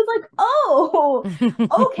 And I was like, oh,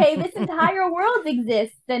 okay, this entire world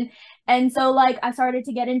exists. And so like I started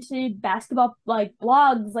to get into basketball like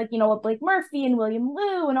blogs, like, you know, what Blake Murphy and William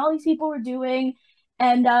Liu and all these people were doing.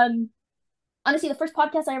 And honestly, the first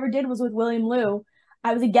podcast I ever did was with William Liu.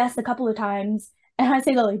 I was a guest a couple of times. And I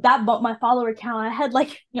say that like that bumped my follower count. I had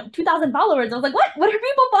like, you know, 2,000 followers. I was like, what? What are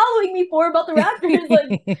people following me for about the Raptors?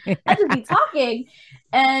 Like, I just be talking.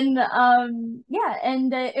 And yeah,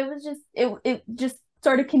 and it was just it just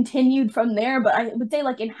sort of continued from there. But I would say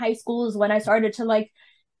like in high school is when I started to like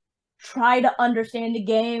try to understand the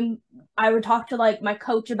game. I would talk to like my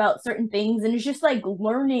coach about certain things, and it's just like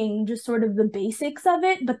learning just sort of the basics of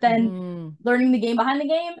it, but then learning the game behind the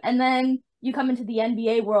game. And then you come into the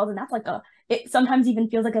NBA world, and that's like it sometimes even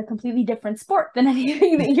feels like a completely different sport than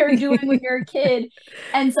anything that you're doing when you're a kid.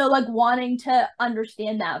 And so like wanting to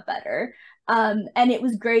understand that better. And it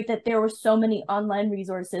was great that there were so many online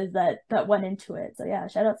resources that went into it. So yeah,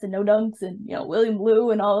 shout out to No Dunks and, you know, William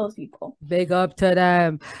Liu and all those people. Big up to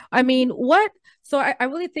them. I mean, so I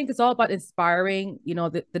really think it's all about inspiring, you know,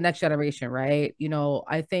 the next generation, right? You know,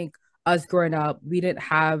 I think us growing up, we didn't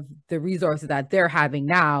have the resources that they're having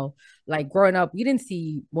now. Like growing up, we didn't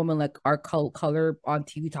see women like our color on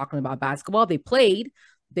TV talking about basketball. They played,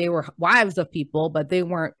 they were wives of people, but they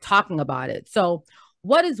weren't talking about it. So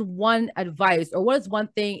what is one advice or what is one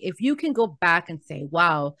thing, if you can go back and say,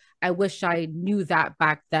 wow, I wish I knew that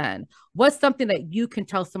back then? What's something that you can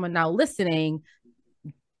tell someone now listening,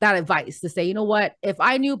 that advice to say, you know what, if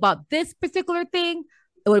I knew about this particular thing,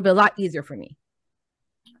 it would have been a lot easier for me.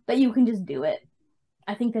 But you can just do it.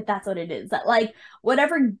 I think that that's what it is. That like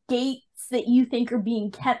whatever gates that you think are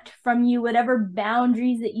being kept from you, whatever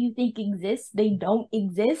boundaries that you think exist, they don't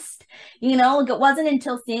exist. You know, like it wasn't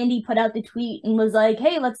until Sandy put out the tweet and was like,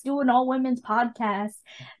 hey, let's do an all women's podcast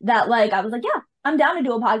that like, I was like, yeah, I'm down to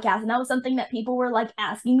do a podcast. And that was something that people were like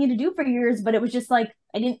asking me to do for years, but it was just like,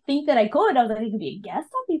 I didn't think that I could. I was like, I could be a guest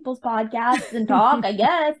on people's podcasts and talk, I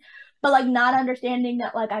guess, but like not understanding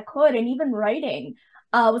that like I could. And even writing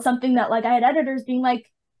was something that like I had editors being like,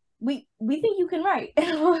 we think you can write. And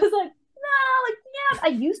I was like, no, like, yeah, I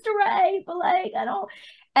used to write, but like, I don't.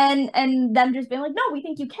 And them just being like, no, we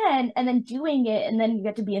think you can. And then doing it. And then you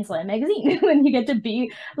get to be in Slam Magazine. And you get to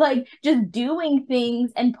be like just doing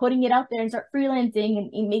things and putting it out there and start freelancing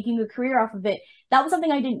and making a career off of it. That was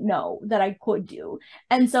something I didn't know that I could do.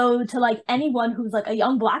 And so to like anyone who's like a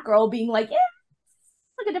young Black girl being like, yeah,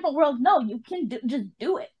 it's like a different world. No, you can just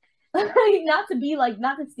do it. Not to be like,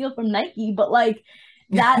 not to steal from Nike, but like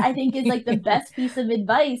that I think is like the best piece of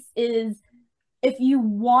advice is if you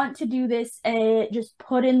want to do this, just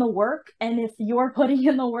put in the work. And if you're putting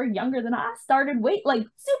in the work younger than I started, like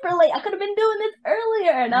super late, I could have been doing this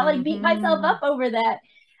earlier, and I like beat myself up over that.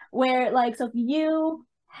 Where like, so if you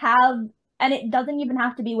have, and it doesn't even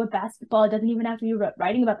have to be with basketball, it doesn't even have to be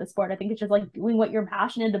writing about the sport. I think it's just like doing what you're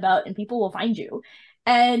passionate about, and people will find you.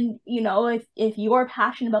 And you know, if you're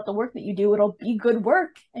passionate about the work that you do, it'll be good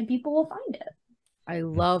work, and people will find it. I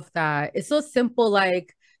love that. It's so simple.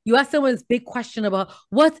 Like you ask someone this big question about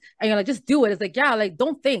what, and you're like, just do it. It's like, yeah, like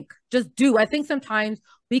don't think, just do. I think sometimes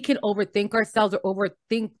we can overthink ourselves or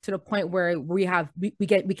overthink to the point where we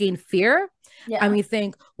gain fear. Yeah. And we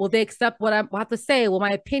think, well, they accept what I have to say. Well,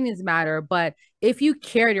 my opinions matter. But if you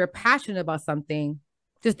care and you're passionate about something,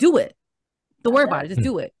 just do it. Don't worry about it. Just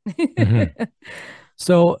do it. Mm-hmm.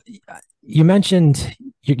 So you mentioned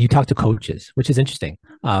you talked to coaches, which is interesting.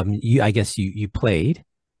 I guess you played.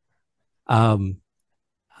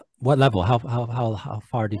 What level? How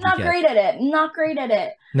far did you get? Not great at it. Not great at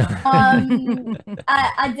it. No.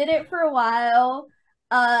 I did it for a while.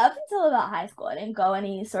 Up until about high school. I didn't go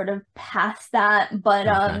any sort of past that. But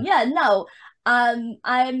Okay. yeah, no.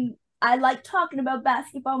 I like talking about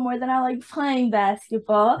basketball more than I like playing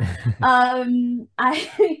basketball.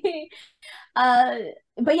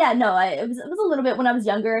 But yeah, no, it was a little bit when I was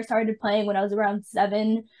younger. I started playing when I was around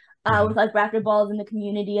 7, with like rapid balls in the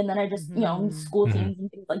community, and then I just, you know, school teams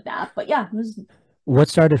and things like that. But yeah, it was. What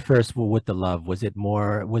started first with the love? Was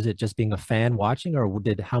it just being a fan watching, or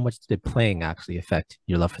how much did playing actually affect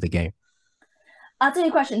your love for the game? I'll tell you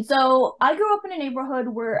a question. So I grew up in a neighborhood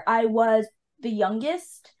where I was the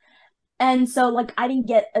youngest. And so like I didn't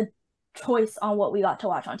get a choice on what we got to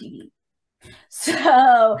watch on TV.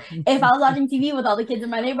 So if I was watching TV with all the kids in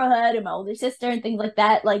my neighborhood and my older sister and things like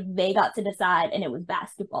that, like they got to decide, and it was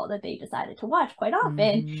basketball that they decided to watch quite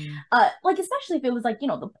often. Like especially if it was like, you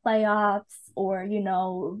know, the playoffs or, you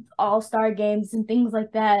know, all-star games and things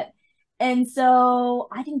like that. And so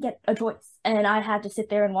I didn't get a choice and I had to sit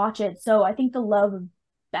there and watch it. So I think the love of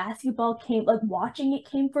basketball came, like watching it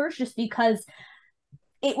came first, just because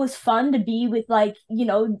it was fun to be with, like, you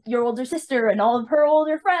know, your older sister and all of her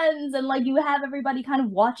older friends, and like you have everybody kind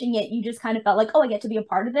of watching it. You just kind of felt like, oh, I get to be a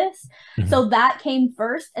part of this. So that came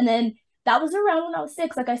first, and then that was around when I was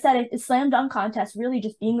 6. Like I said, it slam dunk contest, really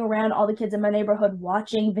just being around all the kids in my neighborhood,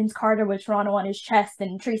 watching Vince Carter with Toronto on his chest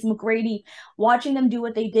and Tracy McGrady, watching them do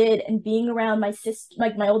what they did, and being around my sister,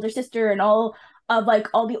 like my older sister, and all of like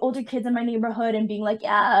all the older kids in my neighborhood, and being like,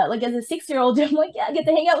 yeah, like as a 6-year-old, I'm like, yeah, I get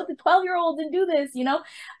to hang out with the 12-year-olds and do this, you know?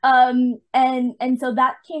 And so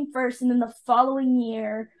that came first. And then the following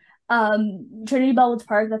year, Trinity Bellwoods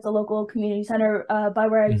Park, that's a local community center by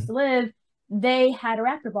where I used to live, they had a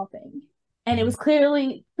raptor ball thing. And it was clear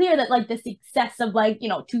that like the success of like, you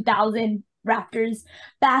know, 2000 Raptors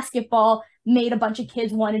basketball made a bunch of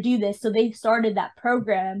kids want to do this. So they started that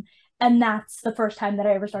program. And that's the first time that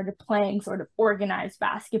I ever started playing sort of organized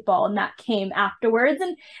basketball. And that came afterwards.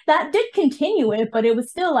 And that did continue it, but it was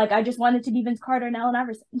still like, I just wanted to be Vince Carter and Allen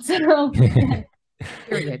Iverson. So,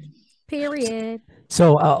 Period.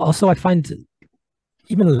 So also I find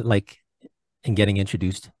even like in getting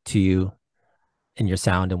introduced to you and your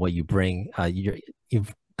sound and what you bring,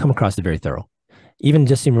 you've come across as very thorough. Even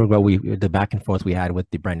just in regard the back and forth we had with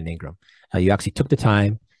the Brandon Ingram, you actually took the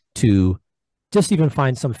time to just even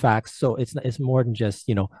find some facts. So it's more than just,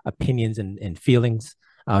 you know, opinions and feelings.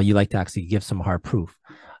 You like to actually give some hard proof.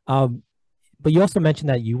 But you also mentioned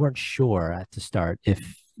that you weren't sure at the start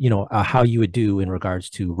if, you know, how you would do in regards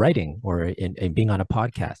to writing or in being on a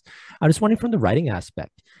podcast. I'm just wondering from the writing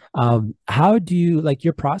aspect, how do you like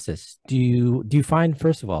your process? Do you find,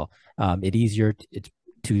 first of all, it easier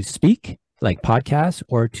to speak like podcasts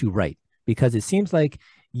or to write? Because it seems like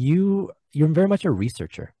you're very much a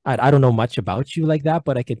researcher. I don't know much about you like that,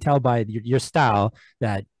 but I could tell by your style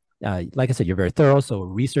that, like I said, you're very thorough. So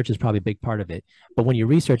research is probably a big part of it. But when you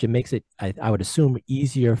research, it makes it, I would assume,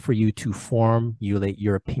 easier for you to formulate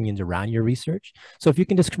your opinions around your research. So if you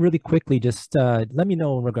can just really quickly just let me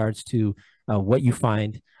know in regards to what you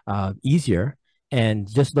find easier,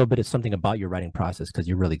 and just a little bit of something about your writing process, because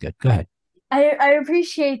you're really good. Go ahead. I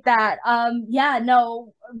appreciate that. Yeah,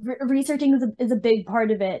 no, researching is a big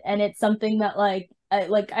part of it, and it's something that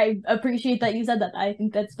I appreciate that you said that. I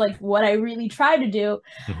think that's like what I really try to do.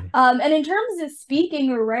 And in terms of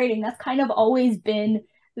speaking or writing, that's kind of always been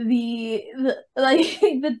the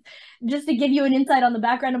just to give you an insight on the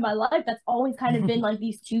background of my life, that's always kind of been like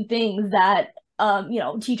these two things that you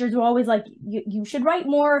know, teachers were always like, you should write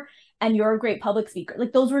more and you're a great public speaker.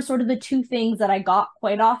 Like those were sort of the two things that I got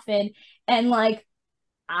quite often. And like,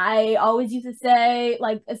 I always used to say,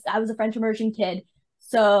 like, I was a French immersion kid.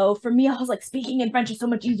 So for me, I was like, speaking in French is so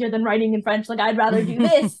much easier than writing in French. Like, I'd rather do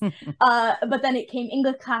this. But then it came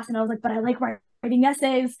English class and I was like, but I like writing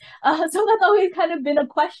essays. So that's always kind of been a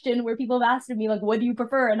question where people have asked me, like, what do you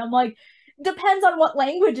prefer? And I'm like, depends on what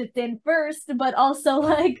language it's in first, but also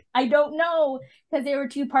like, I don't know, because there were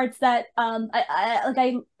two parts that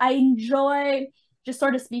I enjoy just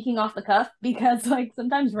sort of speaking off the cuff, because like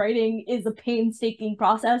sometimes writing is a painstaking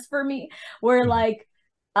process for me, where like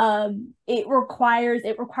it requires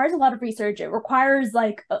a lot of research. It requires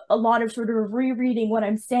like a lot of sort of rereading what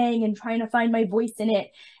I'm saying and trying to find my voice in it,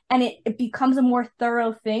 and it becomes a more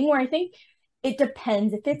thorough thing, where I think it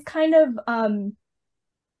depends if it's kind of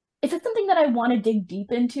if it's something that I want to dig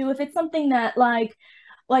deep into, if it's something that like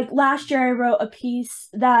last year I wrote a piece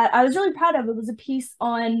that I was really proud of. It was a piece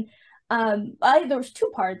on there was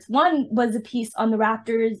two parts. One was a piece on the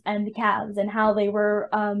Raptors and the Cavs and how they were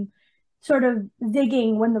sort of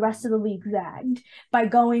zigging when the rest of the league zagged by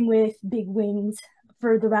going with big wings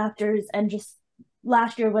for the Raptors, and just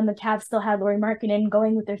last year when the Cavs still had Lauri Markkanen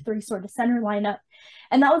going with their 3 sort of center lineup.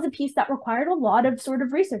 And that was a piece that required a lot of sort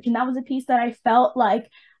of research. And that was a piece that I felt like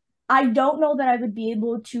I don't know that I would be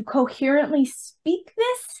able to coherently speak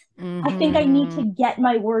this. I think I need to get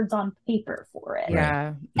my words on paper for it.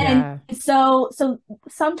 Yeah. And so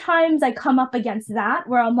sometimes I come up against that,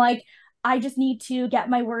 where I'm like, I just need to get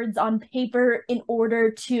my words on paper in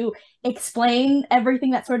order to explain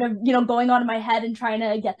everything that's sort of, you know, going on in my head and trying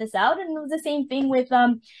to get this out. And it was the same thing with,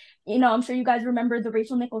 you know, I'm sure you guys remember the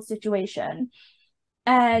Rachel Nichols situation.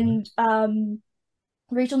 And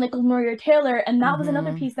Rachel Nichols, Maria Taylor, and that was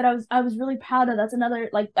another piece that I was really proud of. That's another,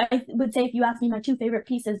 like, I would say if you asked me my 2 favorite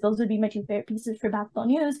pieces, those would be my 2 favorite pieces for Basketball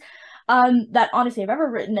News. that honestly I've ever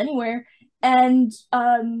written anywhere. And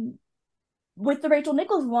with the Rachel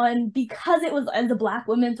Nichols one, because it was as a Black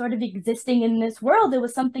woman sort of existing in this world, it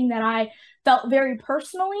was something that I felt very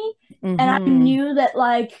personally. And I knew that,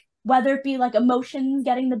 like, whether it be like emotions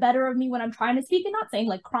getting the better of me when I'm trying to speak, and not saying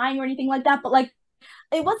like crying or anything like that, but like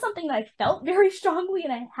it was something that I felt very strongly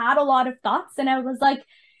and I had a lot of thoughts, and I was like,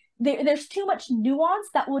 there's too much nuance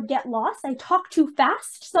that would get lost. I talk too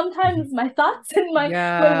fast. Sometimes my thoughts and my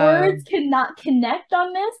words cannot connect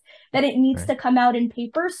on this, that it needs to come out in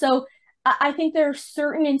paper. So I think there are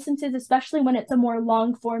certain instances, especially when it's a more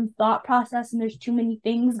long form thought process and there's too many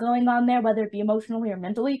things going on there, whether it be emotionally or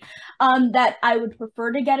mentally, that I would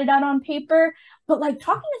prefer to get it out on paper. But like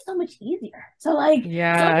talking is so much easier. So like,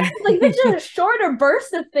 like if it's just a shorter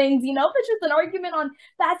burst of things, you know, if it's just an argument on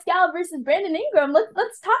Pascal versus Brandon Ingram,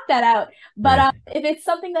 let's talk that out. But if it's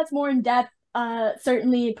something that's more in depth,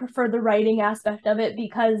 certainly prefer the writing aspect of it,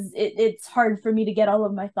 because it's hard for me to get all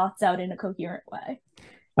of my thoughts out in a coherent way.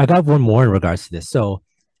 I got one more in regards to this. So,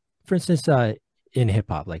 for instance, in hip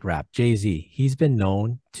hop, like rap, Jay-Z, he's been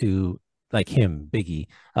known to, like him, Biggie,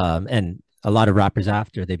 and a lot of rappers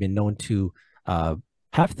after, they've been known to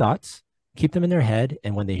have thoughts, keep them in their head,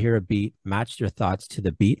 and when they hear a beat, match their thoughts to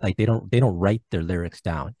the beat. Like they don't write their lyrics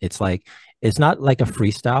down. It's like, it's not like a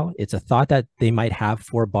freestyle. It's a thought that they might have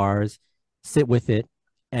 4 bars, sit with it,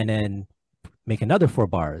 and then make another 4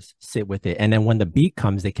 bars, sit with it. And then when the beat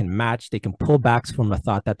comes, they can match, they can pull back from a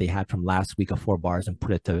thought that they had from last week of 4 bars and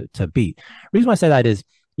put it to beat. The reason why I say that is,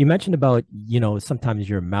 you mentioned about, you know, sometimes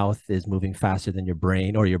your mouth is moving faster than your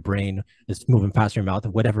brain, or your brain is moving faster than your mouth,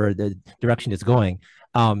 whatever the direction it's going.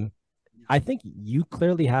 I think you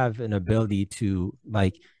clearly have an ability to,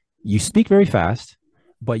 like, you speak very fast,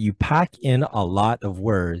 but you pack in a lot of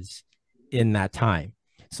words in that time.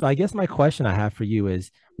 So I guess my question I have for you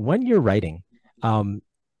is, when you're writing,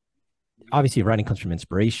 obviously writing comes from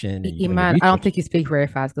inspiration. And Iman, I don't think you speak very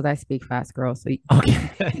fast, because I speak fast, girl. So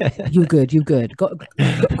okay. you good. Go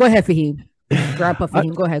ahead, Fahim. Grandpa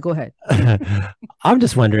Fahim, go ahead. I'm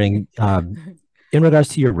just wondering, in regards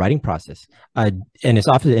to your writing process, and it's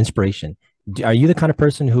often inspiration. Are you the kind of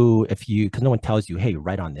person who, because no one tells you, hey,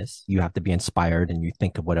 write on this, you have to be inspired and you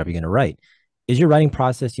think of whatever you're going to write. Is your writing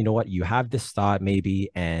process, you know what, you have this thought maybe,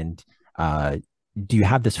 and do you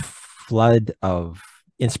have this flood of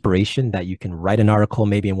inspiration that you can write an article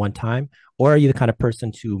maybe in one time? Or are you the kind of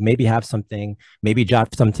person to maybe have something, maybe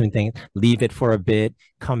jot something, leave it for a bit,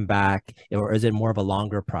 come back, or is it more of a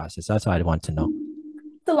longer process? That's what I want to know.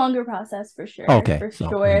 It's a longer process for sure. Okay. For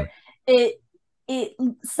sure. It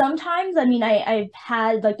sometimes, I mean, I've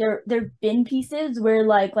had, like, there've been pieces where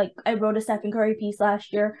like I wrote a Stephen Curry piece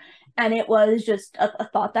last year, and it was just a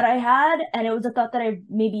thought that I had, and it was a thought that I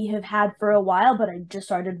maybe have had for a while, but I just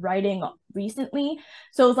started writing recently.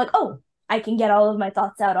 So it was like, oh, I can get all of my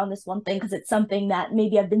thoughts out on this one thing, because it's something that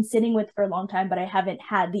maybe I've been sitting with for a long time, but I haven't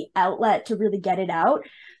had the outlet to really get it out.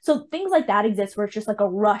 So things like that exist, where it's just like a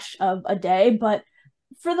rush of a day. But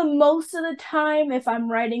for the most of the time, if I'm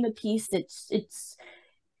writing a piece, it's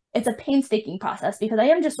a painstaking process, because I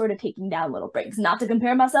am just sort of taking down little breaks. Not to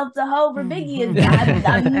compare myself to Hov or Biggie is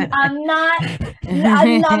that. I'm not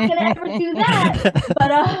gonna ever do that.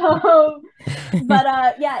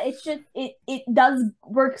 But yeah, it's just it does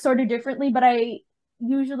work sort of differently. But I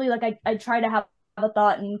usually, like, I try to have a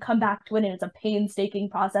thought and come back to it, and it's a painstaking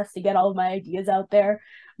process to get all of my ideas out there.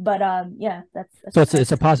 But yeah, that's so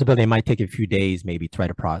it's a possibility. It might take a few days maybe to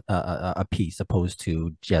write a piece, opposed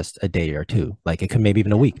to just a day or two. Like it could maybe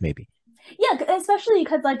even a week, maybe. Yeah, especially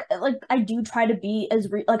because like I do try to be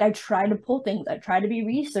I try to pull things. I try to be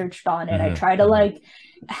researched on it. I try to like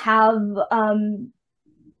have and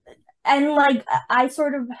like I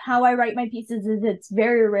sort of, how I write my pieces is it's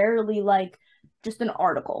very rarely like just an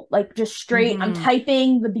article, like just straight. I'm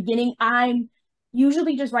typing the beginning. I'm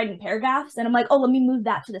usually just writing paragraphs, and I'm like, oh, let me move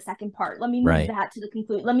that to the second part. Let me move that to the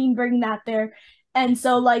conclude. Let me bring that there. And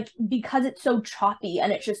so like, because it's so choppy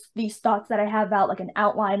and it's just these thoughts that I have out, like an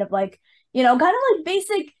outline of like, you know, kind of like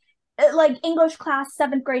basic like English class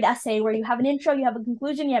 7th grade essay, where you have an intro, you have a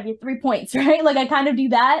conclusion, you have your 3 points, right? Like I kind of do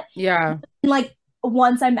that. Yeah. And like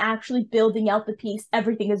once I'm actually building out the piece,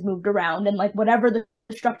 everything is moved around, and like whatever the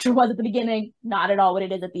structure was at the beginning, not at all what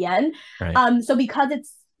it is at the end. Right. So because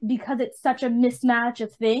it's such a mismatch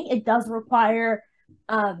of thing, it does require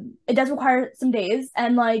some days.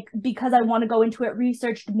 And like, because I want to go into it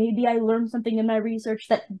researched, maybe I learned something in my research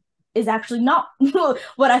that is actually not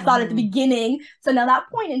what I thought at the beginning. So now that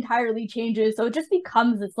point entirely changes. So it just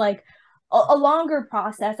becomes this like a longer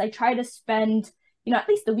process. I try to spend, you know, at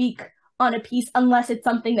least a week on a piece unless it's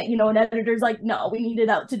something that, an editor's like, no, we need it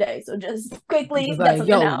out today. So just quickly Just get like,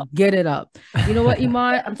 something yo, out. get it up. You know what,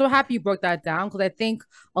 Iman? I'm so happy you broke that down, because I think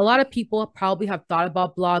a lot of people probably have thought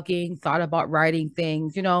about blogging, thought about writing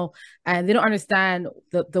things, and they don't understand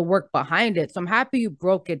the work behind it. So I'm happy you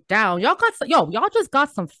broke it down. Y'all just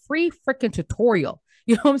got some free freaking tutorial.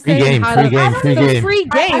 You know what I'm saying? Free game. Free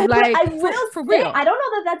game. I will for say, real. I don't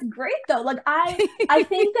know that that's great though. Like I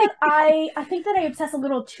think that I think that I obsess a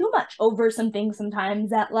little too much over some things sometimes,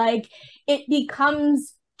 that like it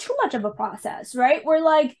becomes too much of a process, right? Where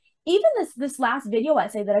like even this last video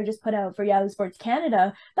essay that I just put out for Yahoo Sports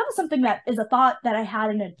Canada, that was something that is a thought that I had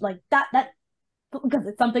in it, like that because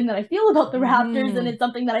it's something that I feel about the Raptors and it's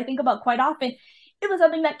something that I think about quite often. It was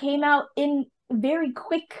something that came out in very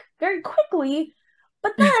quickly.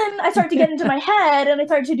 But then I started to get into my head and I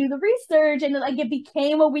started to do the research, and like it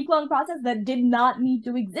became a week-long process that did not need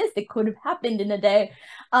to exist. It could have happened in a day.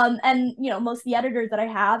 And most of the editors that I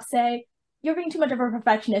have say, you're being too much of a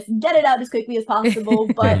perfectionist. Get it out as quickly as possible.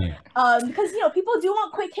 But because people do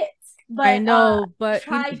want quick hits. But I know, but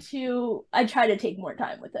I try to take more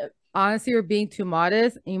time with it. Honestly, you're being too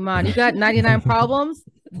modest. Iman, you got 99 problems,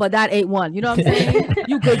 but that ain't one. You know what I'm saying?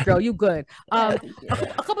 You good, girl. You good. A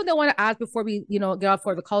couple that I want to ask before we, get off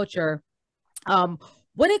for the culture.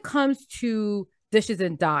 When it comes to Dishes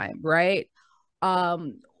and Dime, right? Tell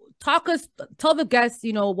the guests,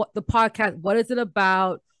 what the podcast, what is it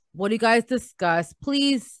about? What do you guys discuss?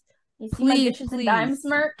 Please. Please. And Dimes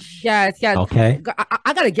merch. Yes. Okay.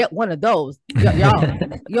 I gotta get one of those.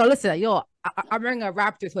 Yo, listen, I'm wearing a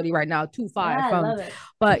Raptors hoodie right now, 2-5. Yeah, I love it.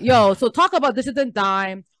 But so talk about Dishes and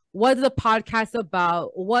Dime. What is the podcast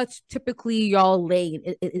about? What's typically y'all laying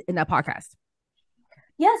in that podcast?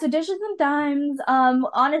 Yeah, so Dishes and Dimes.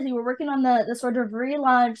 Honestly, we're working on the sort of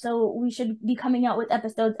relaunch, so we should be coming out with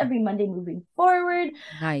episodes every Monday moving forward.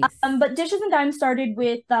 Nice. But Dishes and Dimes started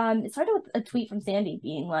with a tweet from Sandy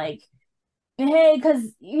being like, hey, because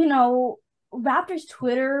Raptors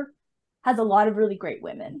Twitter has a lot of really great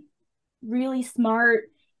women, really smart,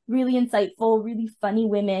 really insightful, really funny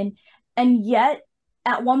women, and yet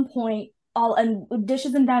at one point,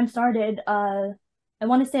 Dishes and Dimes started. I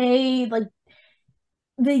want to say like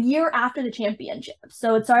the year after the championship.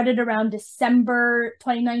 So it started around December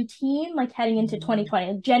 2019, like heading into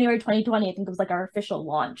 2020, January 2020, I think it was like our official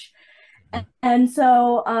launch. And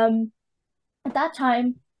so at that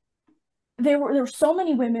time, there were so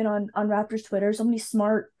many women on Raptors Twitter, so many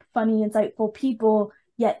smart, funny, insightful people,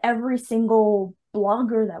 yet every single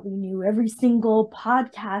blogger that we knew, every single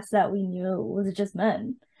podcast that we knew was just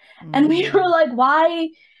men. And we were like, why?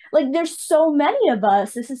 Like, there's so many of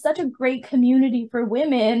us. This is such a great community for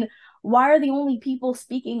women. Why are the only people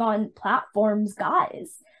speaking on platforms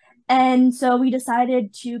guys? And so we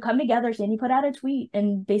decided to come together. Sandy put out a tweet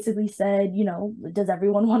and basically said, does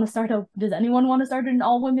anyone want to start an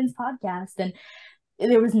all women's podcast? And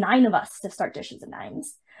there was 9 of us to start Dishes and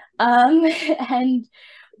Dimes. And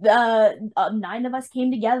 9 of us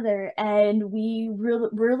came together and we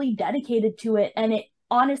really dedicated to it. And it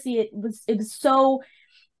honestly, it was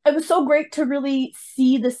so great to really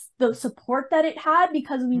see the support that it had,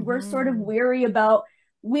 because we were sort of weary about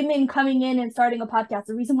women coming in and starting a podcast.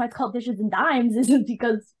 The reason why it's called Dishes and Dimes is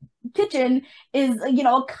because kitchen is,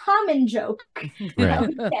 a common joke that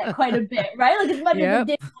we get quite a bit, right? Like, as much as a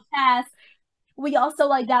digital task, we also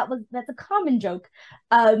that's a common joke.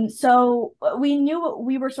 So we knew what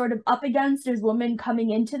we were sort of up against as women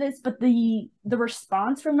coming into this, but the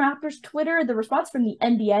response from Raptors Twitter, the response from the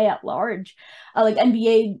NBA at large, like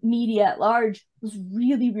NBA media at large, was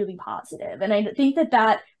really, really positive. And I think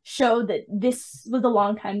that showed that this was a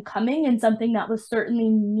long time coming and something that was certainly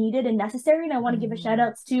needed and necessary. And I want to give a shout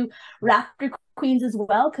outs to Raptor Queens as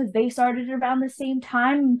well, because they started around the same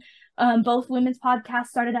time. Both women's podcasts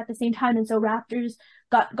started at the same time, and so Raptors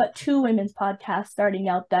got 2 women's podcasts starting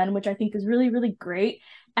out then, which I think is really, really great.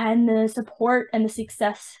 And the support and the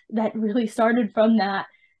success that really started from that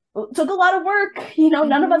took a lot of work.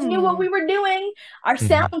 None of us knew what we were doing. Our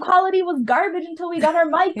sound quality was garbage until we got our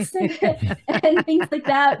mics and things like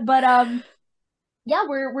that. But yeah,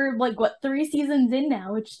 we're like 3 seasons in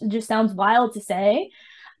now, which just sounds wild to say.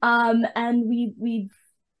 And we've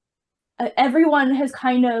everyone has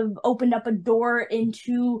kind of opened up a door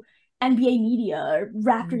into NBA media or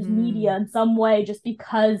Raptors media in some way, just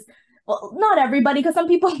because, well, not everybody, because some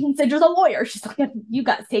people say there's a lawyer. She's like, you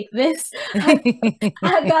guys take this. I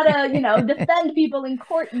gotta, defend people in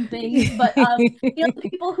court and things. But, the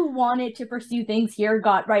people who wanted to pursue things here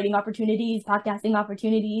got writing opportunities, podcasting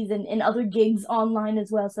opportunities, and other gigs online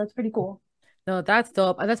as well. So that's pretty cool. No, that's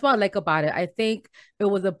dope. And that's what I like about it. I think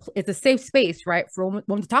it's a safe space, right, for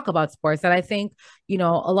women to talk about sports. And I think, a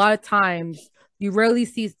lot of times you rarely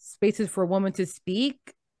see spaces for women to speak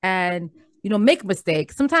and, make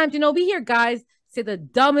mistakes. Sometimes, we hear guys say the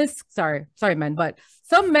dumbest, sorry, men, but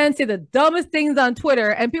some men say the dumbest things on Twitter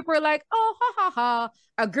and people are like, oh, ha, ha, ha.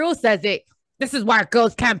 A girl says it. This is why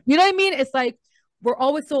girls can't, you know what I mean? It's like, we're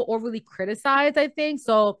always so overly criticized, I think.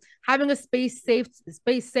 So having a safe space.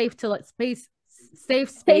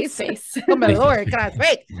 Oh my Lord, can I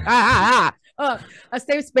speak? A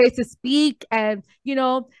safe space to speak and,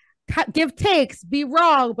 give takes, be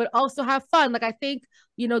wrong, but also have fun. Like, I think,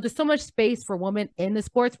 there's so much space for women in the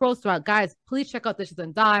sports world. So guys, please check out Dishes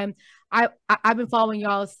and Dime. I've been following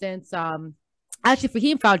y'all since, actually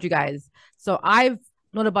Fahim found you guys. So I've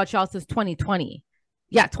known about y'all since 2020.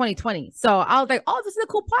 Yeah, 2020. So I was like, oh, this is a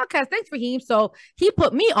cool podcast. Thanks, Fahim. So he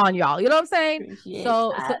put me on y'all. You know what I'm saying?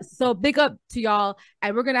 So big up to y'all.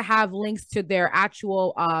 And we're gonna have links to their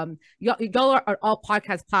actual y'all are on all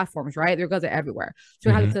podcast platforms, right? Their guys are everywhere. So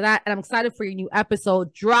we're having to that. And I'm excited for your new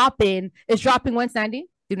episode dropping. It's dropping when, Sandy?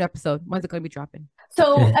 The new episode. When's it gonna be dropping?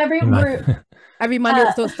 So every Monday.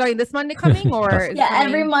 So starting this Monday coming, or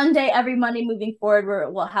every Monday moving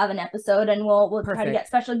forward, we'll have an episode, and we'll try to get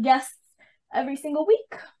special guests every single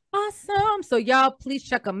week. Awesome. So y'all please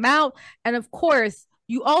check them out. And of course,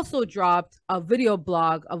 you also dropped a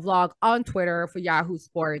vlog on Twitter for Yahoo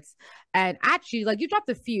Sports. And actually, like, you dropped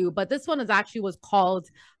a few, but this one was called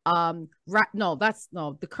the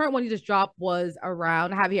current one you just dropped was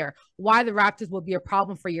around, I have here, why the Raptors will be a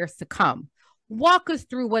problem for years to come. Walk us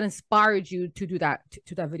through what inspired you to do that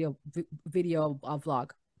video vlog.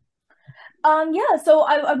 So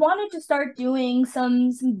I wanted to start doing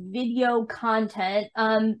some video content,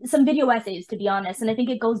 some video essays, to be honest. And I think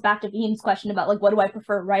it goes back to Fahim's question about, like, what do I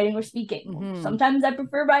prefer, writing or speaking? Sometimes I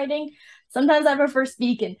prefer writing, sometimes I prefer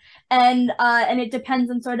speaking. And it depends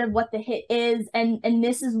on sort of what the hit is. And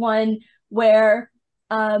this is one where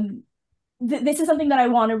this is something that I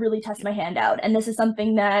want to really test my hand out. And this is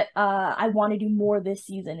something that I want to do more this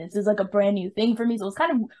season. This is like a brand new thing for me. So it's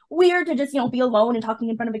kind of weird to just, be alone and talking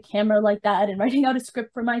in front of a camera like that and writing out a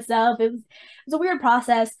script for myself. It was a weird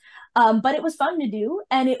process, but it was fun to do.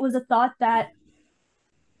 And it was a thought that,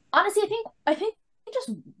 honestly, I think just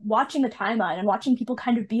watching the timeline and watching people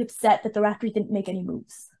kind of be upset that the Raptors didn't make any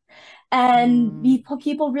moves. And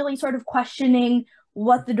people really sort of questioning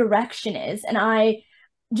what the direction is. And I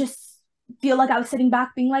just feel like I was sitting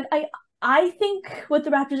back being like, I think what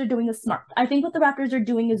the Raptors are doing is smart. I think what the Raptors are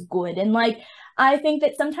doing is good. And, like, I think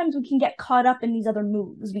that sometimes we can get caught up in these other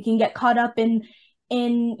moves. We can get caught up in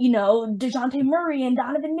DeJounte Murray and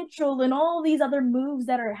Donovan Mitchell and all these other moves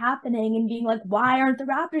that are happening and being like, why aren't the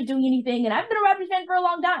Raptors doing anything? And I've been a Raptors fan for a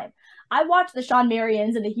long time. I watched the Sean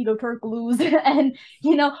Marions and the Hedo Turkoglus and,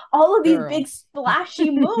 all of these big splashy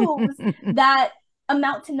moves that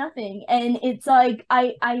amount to nothing. And it's like,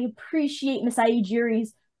 I appreciate Masai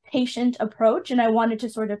Ujiri's patient approach, and I wanted to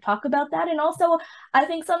sort of talk about that. And also, I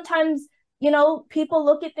think sometimes, people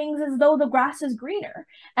look at things as though the grass is greener,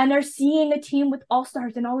 and they're seeing a team with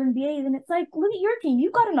all-stars and all-NBAs, and it's like, look at your team.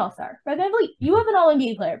 You've got an all-star, right? You have an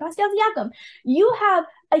all-NBA player, Pascal Siakam. You have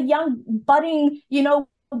a young, budding,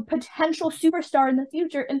 potential superstar in the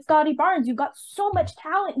future in Scotty Barnes. You've got so much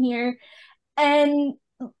talent here. And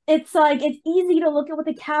it's like, it's easy to look at what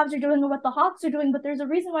the Cavs are doing or what the Hawks are doing, but there's a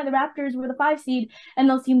reason why the Raptors were the 5 seed and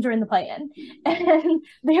those teams are in the play-in. And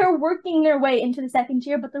they're working their way into the second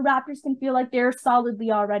tier, but the Raptors can feel like they're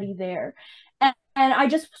solidly already there. And I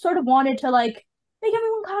just sort of wanted to, like, make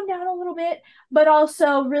everyone calm down a little bit, but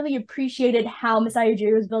also really appreciated how Masai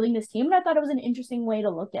Ujiri was building this team. And I thought it was an interesting way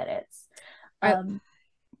to look at it.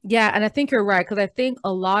 Yeah, and I think you're right, because I think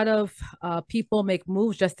a lot of people make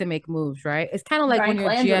moves just to make moves, right? It's kind of like when you're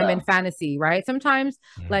a GM in fantasy, right? Sometimes,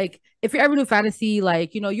 like, if you ever do fantasy,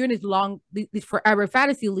 like, you're in these forever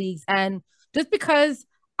fantasy leagues, and just because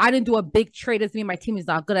I didn't do a big trade doesn't mean my team is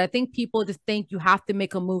not good. I think people just think you have to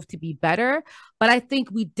make a move to be better, but I think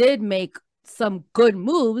we did make some good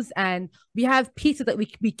moves, and we have pieces that we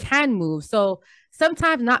can move. So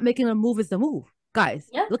sometimes not making a move is the move. Guys,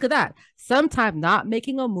 look at that. Sometimes not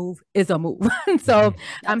making a move is a move. So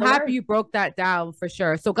I'm happy you broke that down for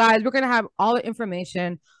sure. So guys, we're going to have all the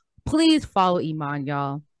information. Please follow Iman,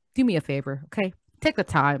 y'all. Do me a favor, okay? Take the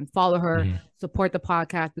time, follow her, support the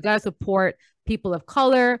podcast. We got to support people of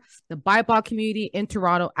color, the BIPOC community in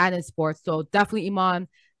Toronto and in sports. So definitely, Iman,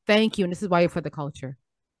 thank you. And this is why you're for the culture.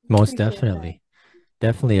 Most definitely.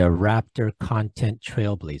 Definitely a Raptor content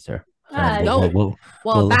trailblazer. God. No.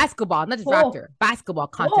 Well, basketball, not just Raptor, basketball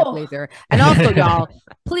content blazer. And also, y'all,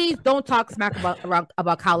 please don't talk smack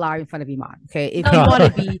about Kyle Lowry in front of Iman. Okay,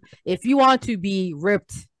 if you want to be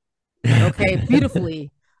ripped, okay,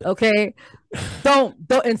 beautifully, okay, don't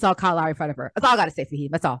insult Kyle Lowry in front of her. That's all I gotta say, Fahim.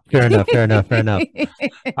 That's all. Fair enough.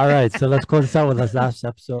 All right, so let's close this out with this last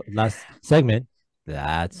segment.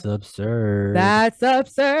 That's absurd. That's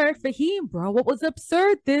absurd, Fahim, bro. What was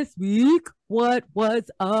absurd this week? What was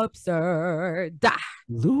absurd?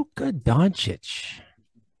 Luka Doncic.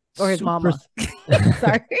 Or his mama.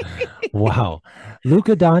 Sorry. Wow.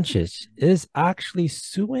 Luka Doncic is actually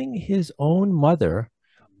suing his own mother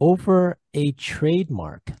over a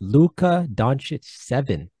trademark, Luka Doncic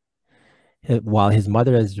 7, while his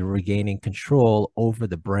mother is regaining control over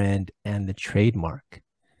the brand and the trademark.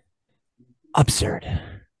 Absurd.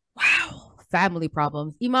 Wow. Family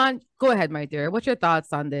problems. Iman, go ahead, my dear. What's your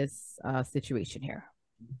thoughts on this situation here?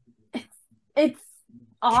 It's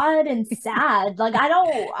odd and sad. Like I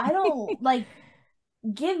don't like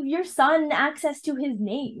give your son access to his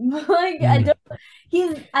name. Like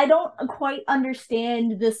I don't quite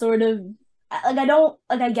understand the sort of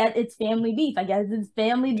I get it's family beef. I guess it's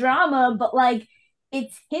family drama, but like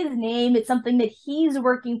it's his name. It's something that he's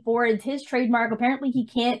working for. It's his trademark. Apparently he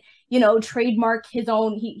can't, trademark his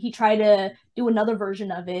own. He tried to do another version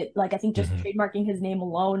of it. Like I think just trademarking his name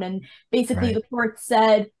alone. And basically the court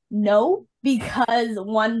said no, because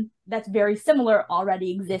one that's very similar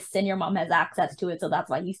already exists and your mom has access to it. So that's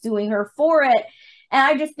why he's suing her for it. And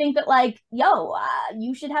I just think that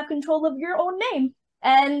you should have control of your own name.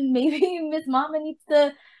 And maybe Miss Mama needs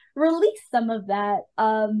to release some of that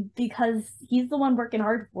because he's the one working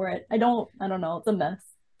hard for it. I don't know. It's a mess.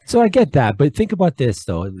 So I get that, but think about this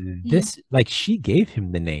though. This she gave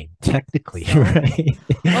him the name technically, right?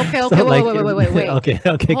 Okay, wait. Okay.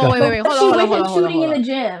 Wait. Hold on. Shooting in the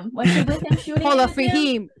gym. Was she with him shooting? Hold on,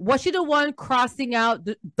 Fahim. Was she the one crossing out,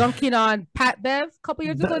 dunking on Pat Bev a couple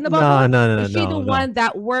years ago in the bubble? No. Was she the one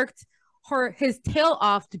that worked his tail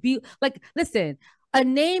off to be like? Listen, a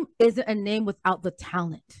name isn't a name without the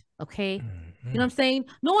talent. Okay. You know what I'm saying?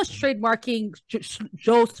 No one's trademarking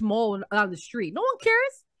Joe Small on the street. No one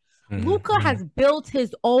cares. Luka has built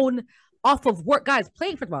his own off of work. Guys,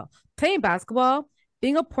 playing basketball,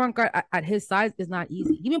 being a point guard at his size is not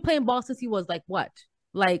easy. He's been playing ball since he was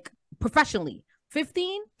professionally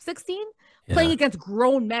 15, 16, playing against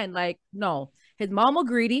grown men. No, his mama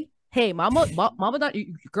greedy. Hey, mama,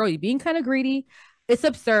 girl, you're being kind of greedy. It's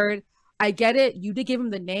absurd. I get it. You did give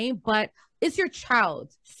him the name, but it's your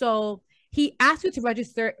child. So he asked you to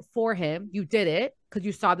register for him. You did it because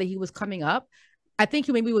you saw that he was coming up. I think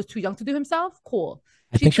he maybe was too young to do himself. Cool.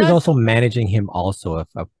 I think she was also managing him also.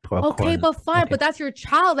 Okay, but fine. Okay. But that's your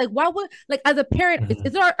child. Why would as a parent,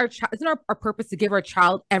 isn't our purpose to give our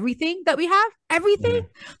child everything that we have? Everything.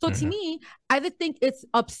 So to me, I just think it's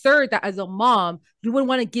absurd that as a mom, you wouldn't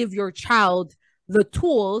want to give your child the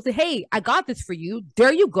tools. Hey, I got this for you.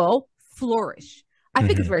 There you go. Flourish. I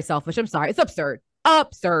think it's very selfish. I'm sorry. It's absurd.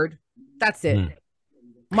 Absurd. That's it.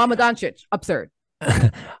 Mama Doncic. Absurd.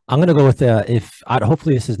 I'm gonna go with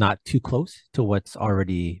hopefully this is not too close to what's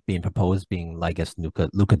already being proposed, being I guess Luka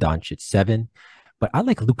Doncic 7, but I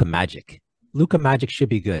like Luka Magic. Luka Magic should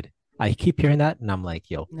be good. I keep hearing that, and I'm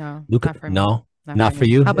like, yo, no, Luka, not for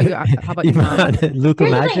you. How about you? Luka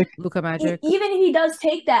Magic. Luka Magic. Even if he does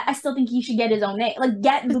take that, I still think he should get his own name.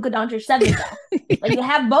 Get Luka Doncic 7 back. You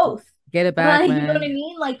have both. Get it back, man. You know what I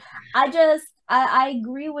mean? I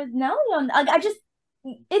agree with Nelly on.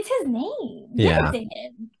 It's his name. Yeah.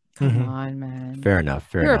 Come on, man. Fair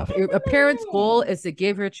enough. A parent's goal is to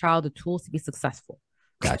give your child the tools to be successful.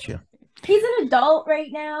 Gotcha. He's an adult right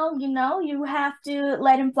now. You have to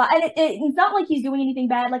let him fly. And it's not like he's doing anything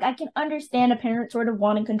bad. I can understand a parent sort of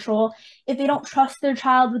wanting control if they don't trust their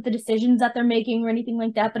child with the decisions that they're making or anything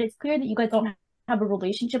like that. But it's clear that you guys don't have a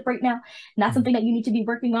relationship right now, and that's something that you need to be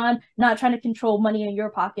working on, not trying to control money in your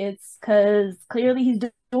pockets, because clearly he's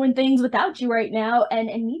doing things without you right now and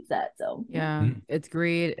needs that. So it's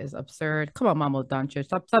greed. It's absurd. Come on, Mama Doncic,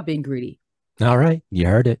 stop being greedy. All right, you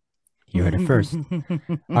heard it first.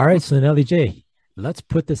 All right, so Nelly J, let's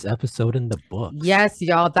put this episode in the books. Yes,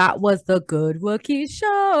 y'all, that was the Good Rookie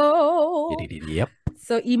Show. Yep.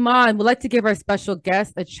 So Iman would like to give our special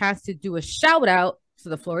guest a chance to do a shout out, so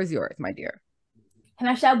the floor is yours, my dear. Can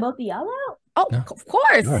I shout both of y'all out? Oh, no. Of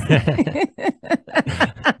course.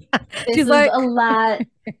 This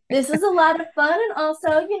is a lot of fun. And also,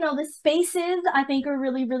 the spaces I think are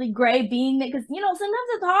really, really great, being that, because, sometimes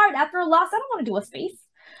it's hard after a loss. I don't want to do a space.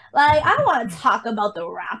 Like, I don't want to talk about the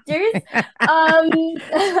Raptors. I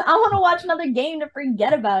want to watch another game to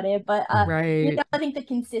forget about it. But Right. I think the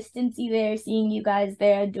consistency there, seeing you guys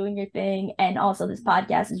there doing your thing, and also this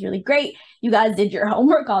podcast is really great. You guys did your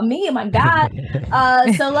homework on me. Oh my God.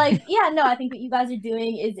 So like, yeah, no, I think what you guys are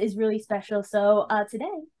doing is really special. So today,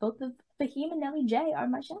 both of Fahim and Nelly J are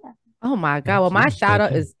my shout out. Oh my God. Thank Well, my you. shout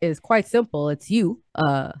out Thank you. is quite simple. It's you.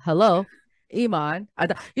 Hello, Iman.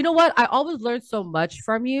 You know what? I always learn so much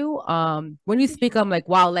from you. When you speak, I'm like,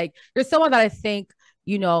 wow, like you're someone that I think,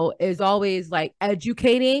 is always like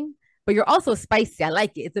educating, but you're also spicy. I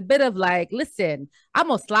like it. It's a bit of like, listen, I'm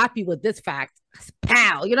gonna slap you with this fact.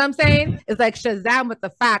 Pow. You know what I'm saying? It's like Shazam with the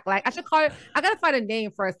fact. Like I should call it, I gotta find a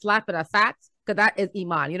name for a slap and a fact. Because that is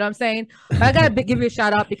Iman, you know what I'm saying? But I gotta give you a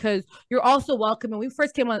shout out because you're also welcome. When we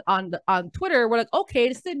first came on Twitter, we're like, okay,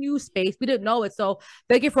 this is a new space. We didn't know it, so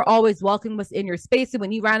thank you for always welcoming us in your space. And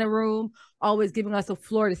when you ran a room, always giving us a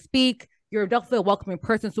floor to speak. You're definitely a welcoming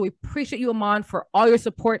person, so we appreciate you, Iman, for all your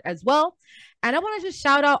support as well. And I want to just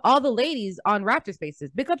shout out all the ladies on Raptor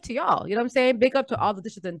Spaces. Big up to y'all. You know what I'm saying? Big up to all the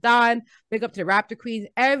Dishes and Don. Big up to Raptor Queens.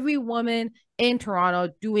 Every woman in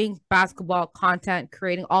Toronto doing basketball content,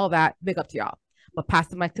 creating all that. Big up to y'all. But pass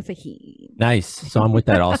the mic to Fahim. Nice. So I'm with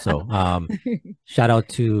that also. Shout out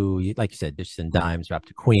to, like you said, Dishes and Dimes,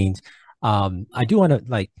 Raptor Queens. I do want to,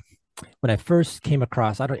 like, when I first came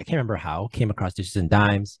across, I can't remember how, came across Dishes and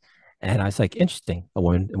Dimes. And I was like, interesting, a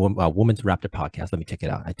woman's Raptor podcast. Let me check it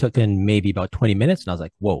out. I took in maybe about 20 minutes and I was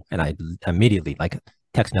like, whoa. And I immediately like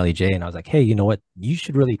text Nelly J and I was like, hey, you know what? You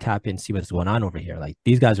should really tap in, see what's going on over here. Like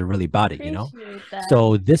these guys are really about it, That.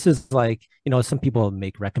 So this is like, some people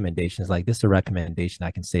make recommendations. Like this is a recommendation I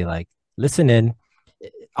can say, like, listen in.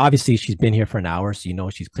 Obviously, she's been here for an hour. So,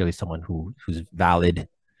 she's clearly someone who's valid.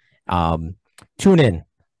 Tune in,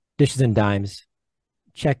 Dishes and Dimes.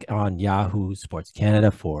 Check on Yahoo Sports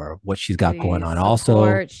Canada for what she's got going on.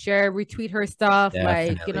 Also, share, retweet her stuff.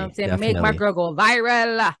 Like, you know what I'm saying? Definitely. Make my girl go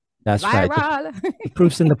viral. That's viral. Right. The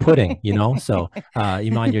proof's in the pudding, So,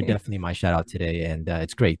 Iman, you're definitely my shout out today. And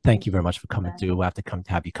it's great. Thank you very much for coming through. We'll have to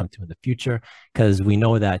have you come through in the future because we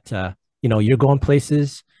know that, you're going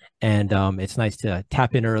places and it's nice to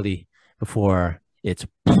tap in early before it's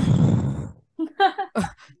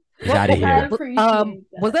out of here.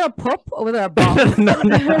 Was that a poop or was that a bomb? No.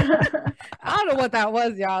 I don't know what that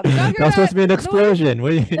was, y'all. That was supposed to be an explosion.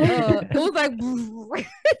 It was like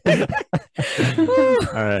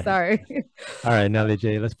all right. Sorry. All right, Nelly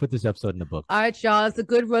J, let's put this episode in the book. All right, y'all. It's a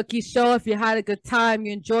good rookie show. If you had a good time,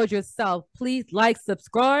 you enjoyed yourself, please like,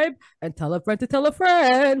 subscribe, and tell a friend to tell a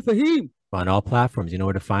friend. Fahim. On all platforms, you know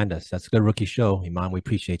where to find us. That's a good rookie show. Iman, we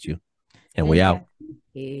appreciate you. And we out.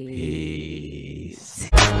 Peace.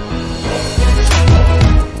 Peace.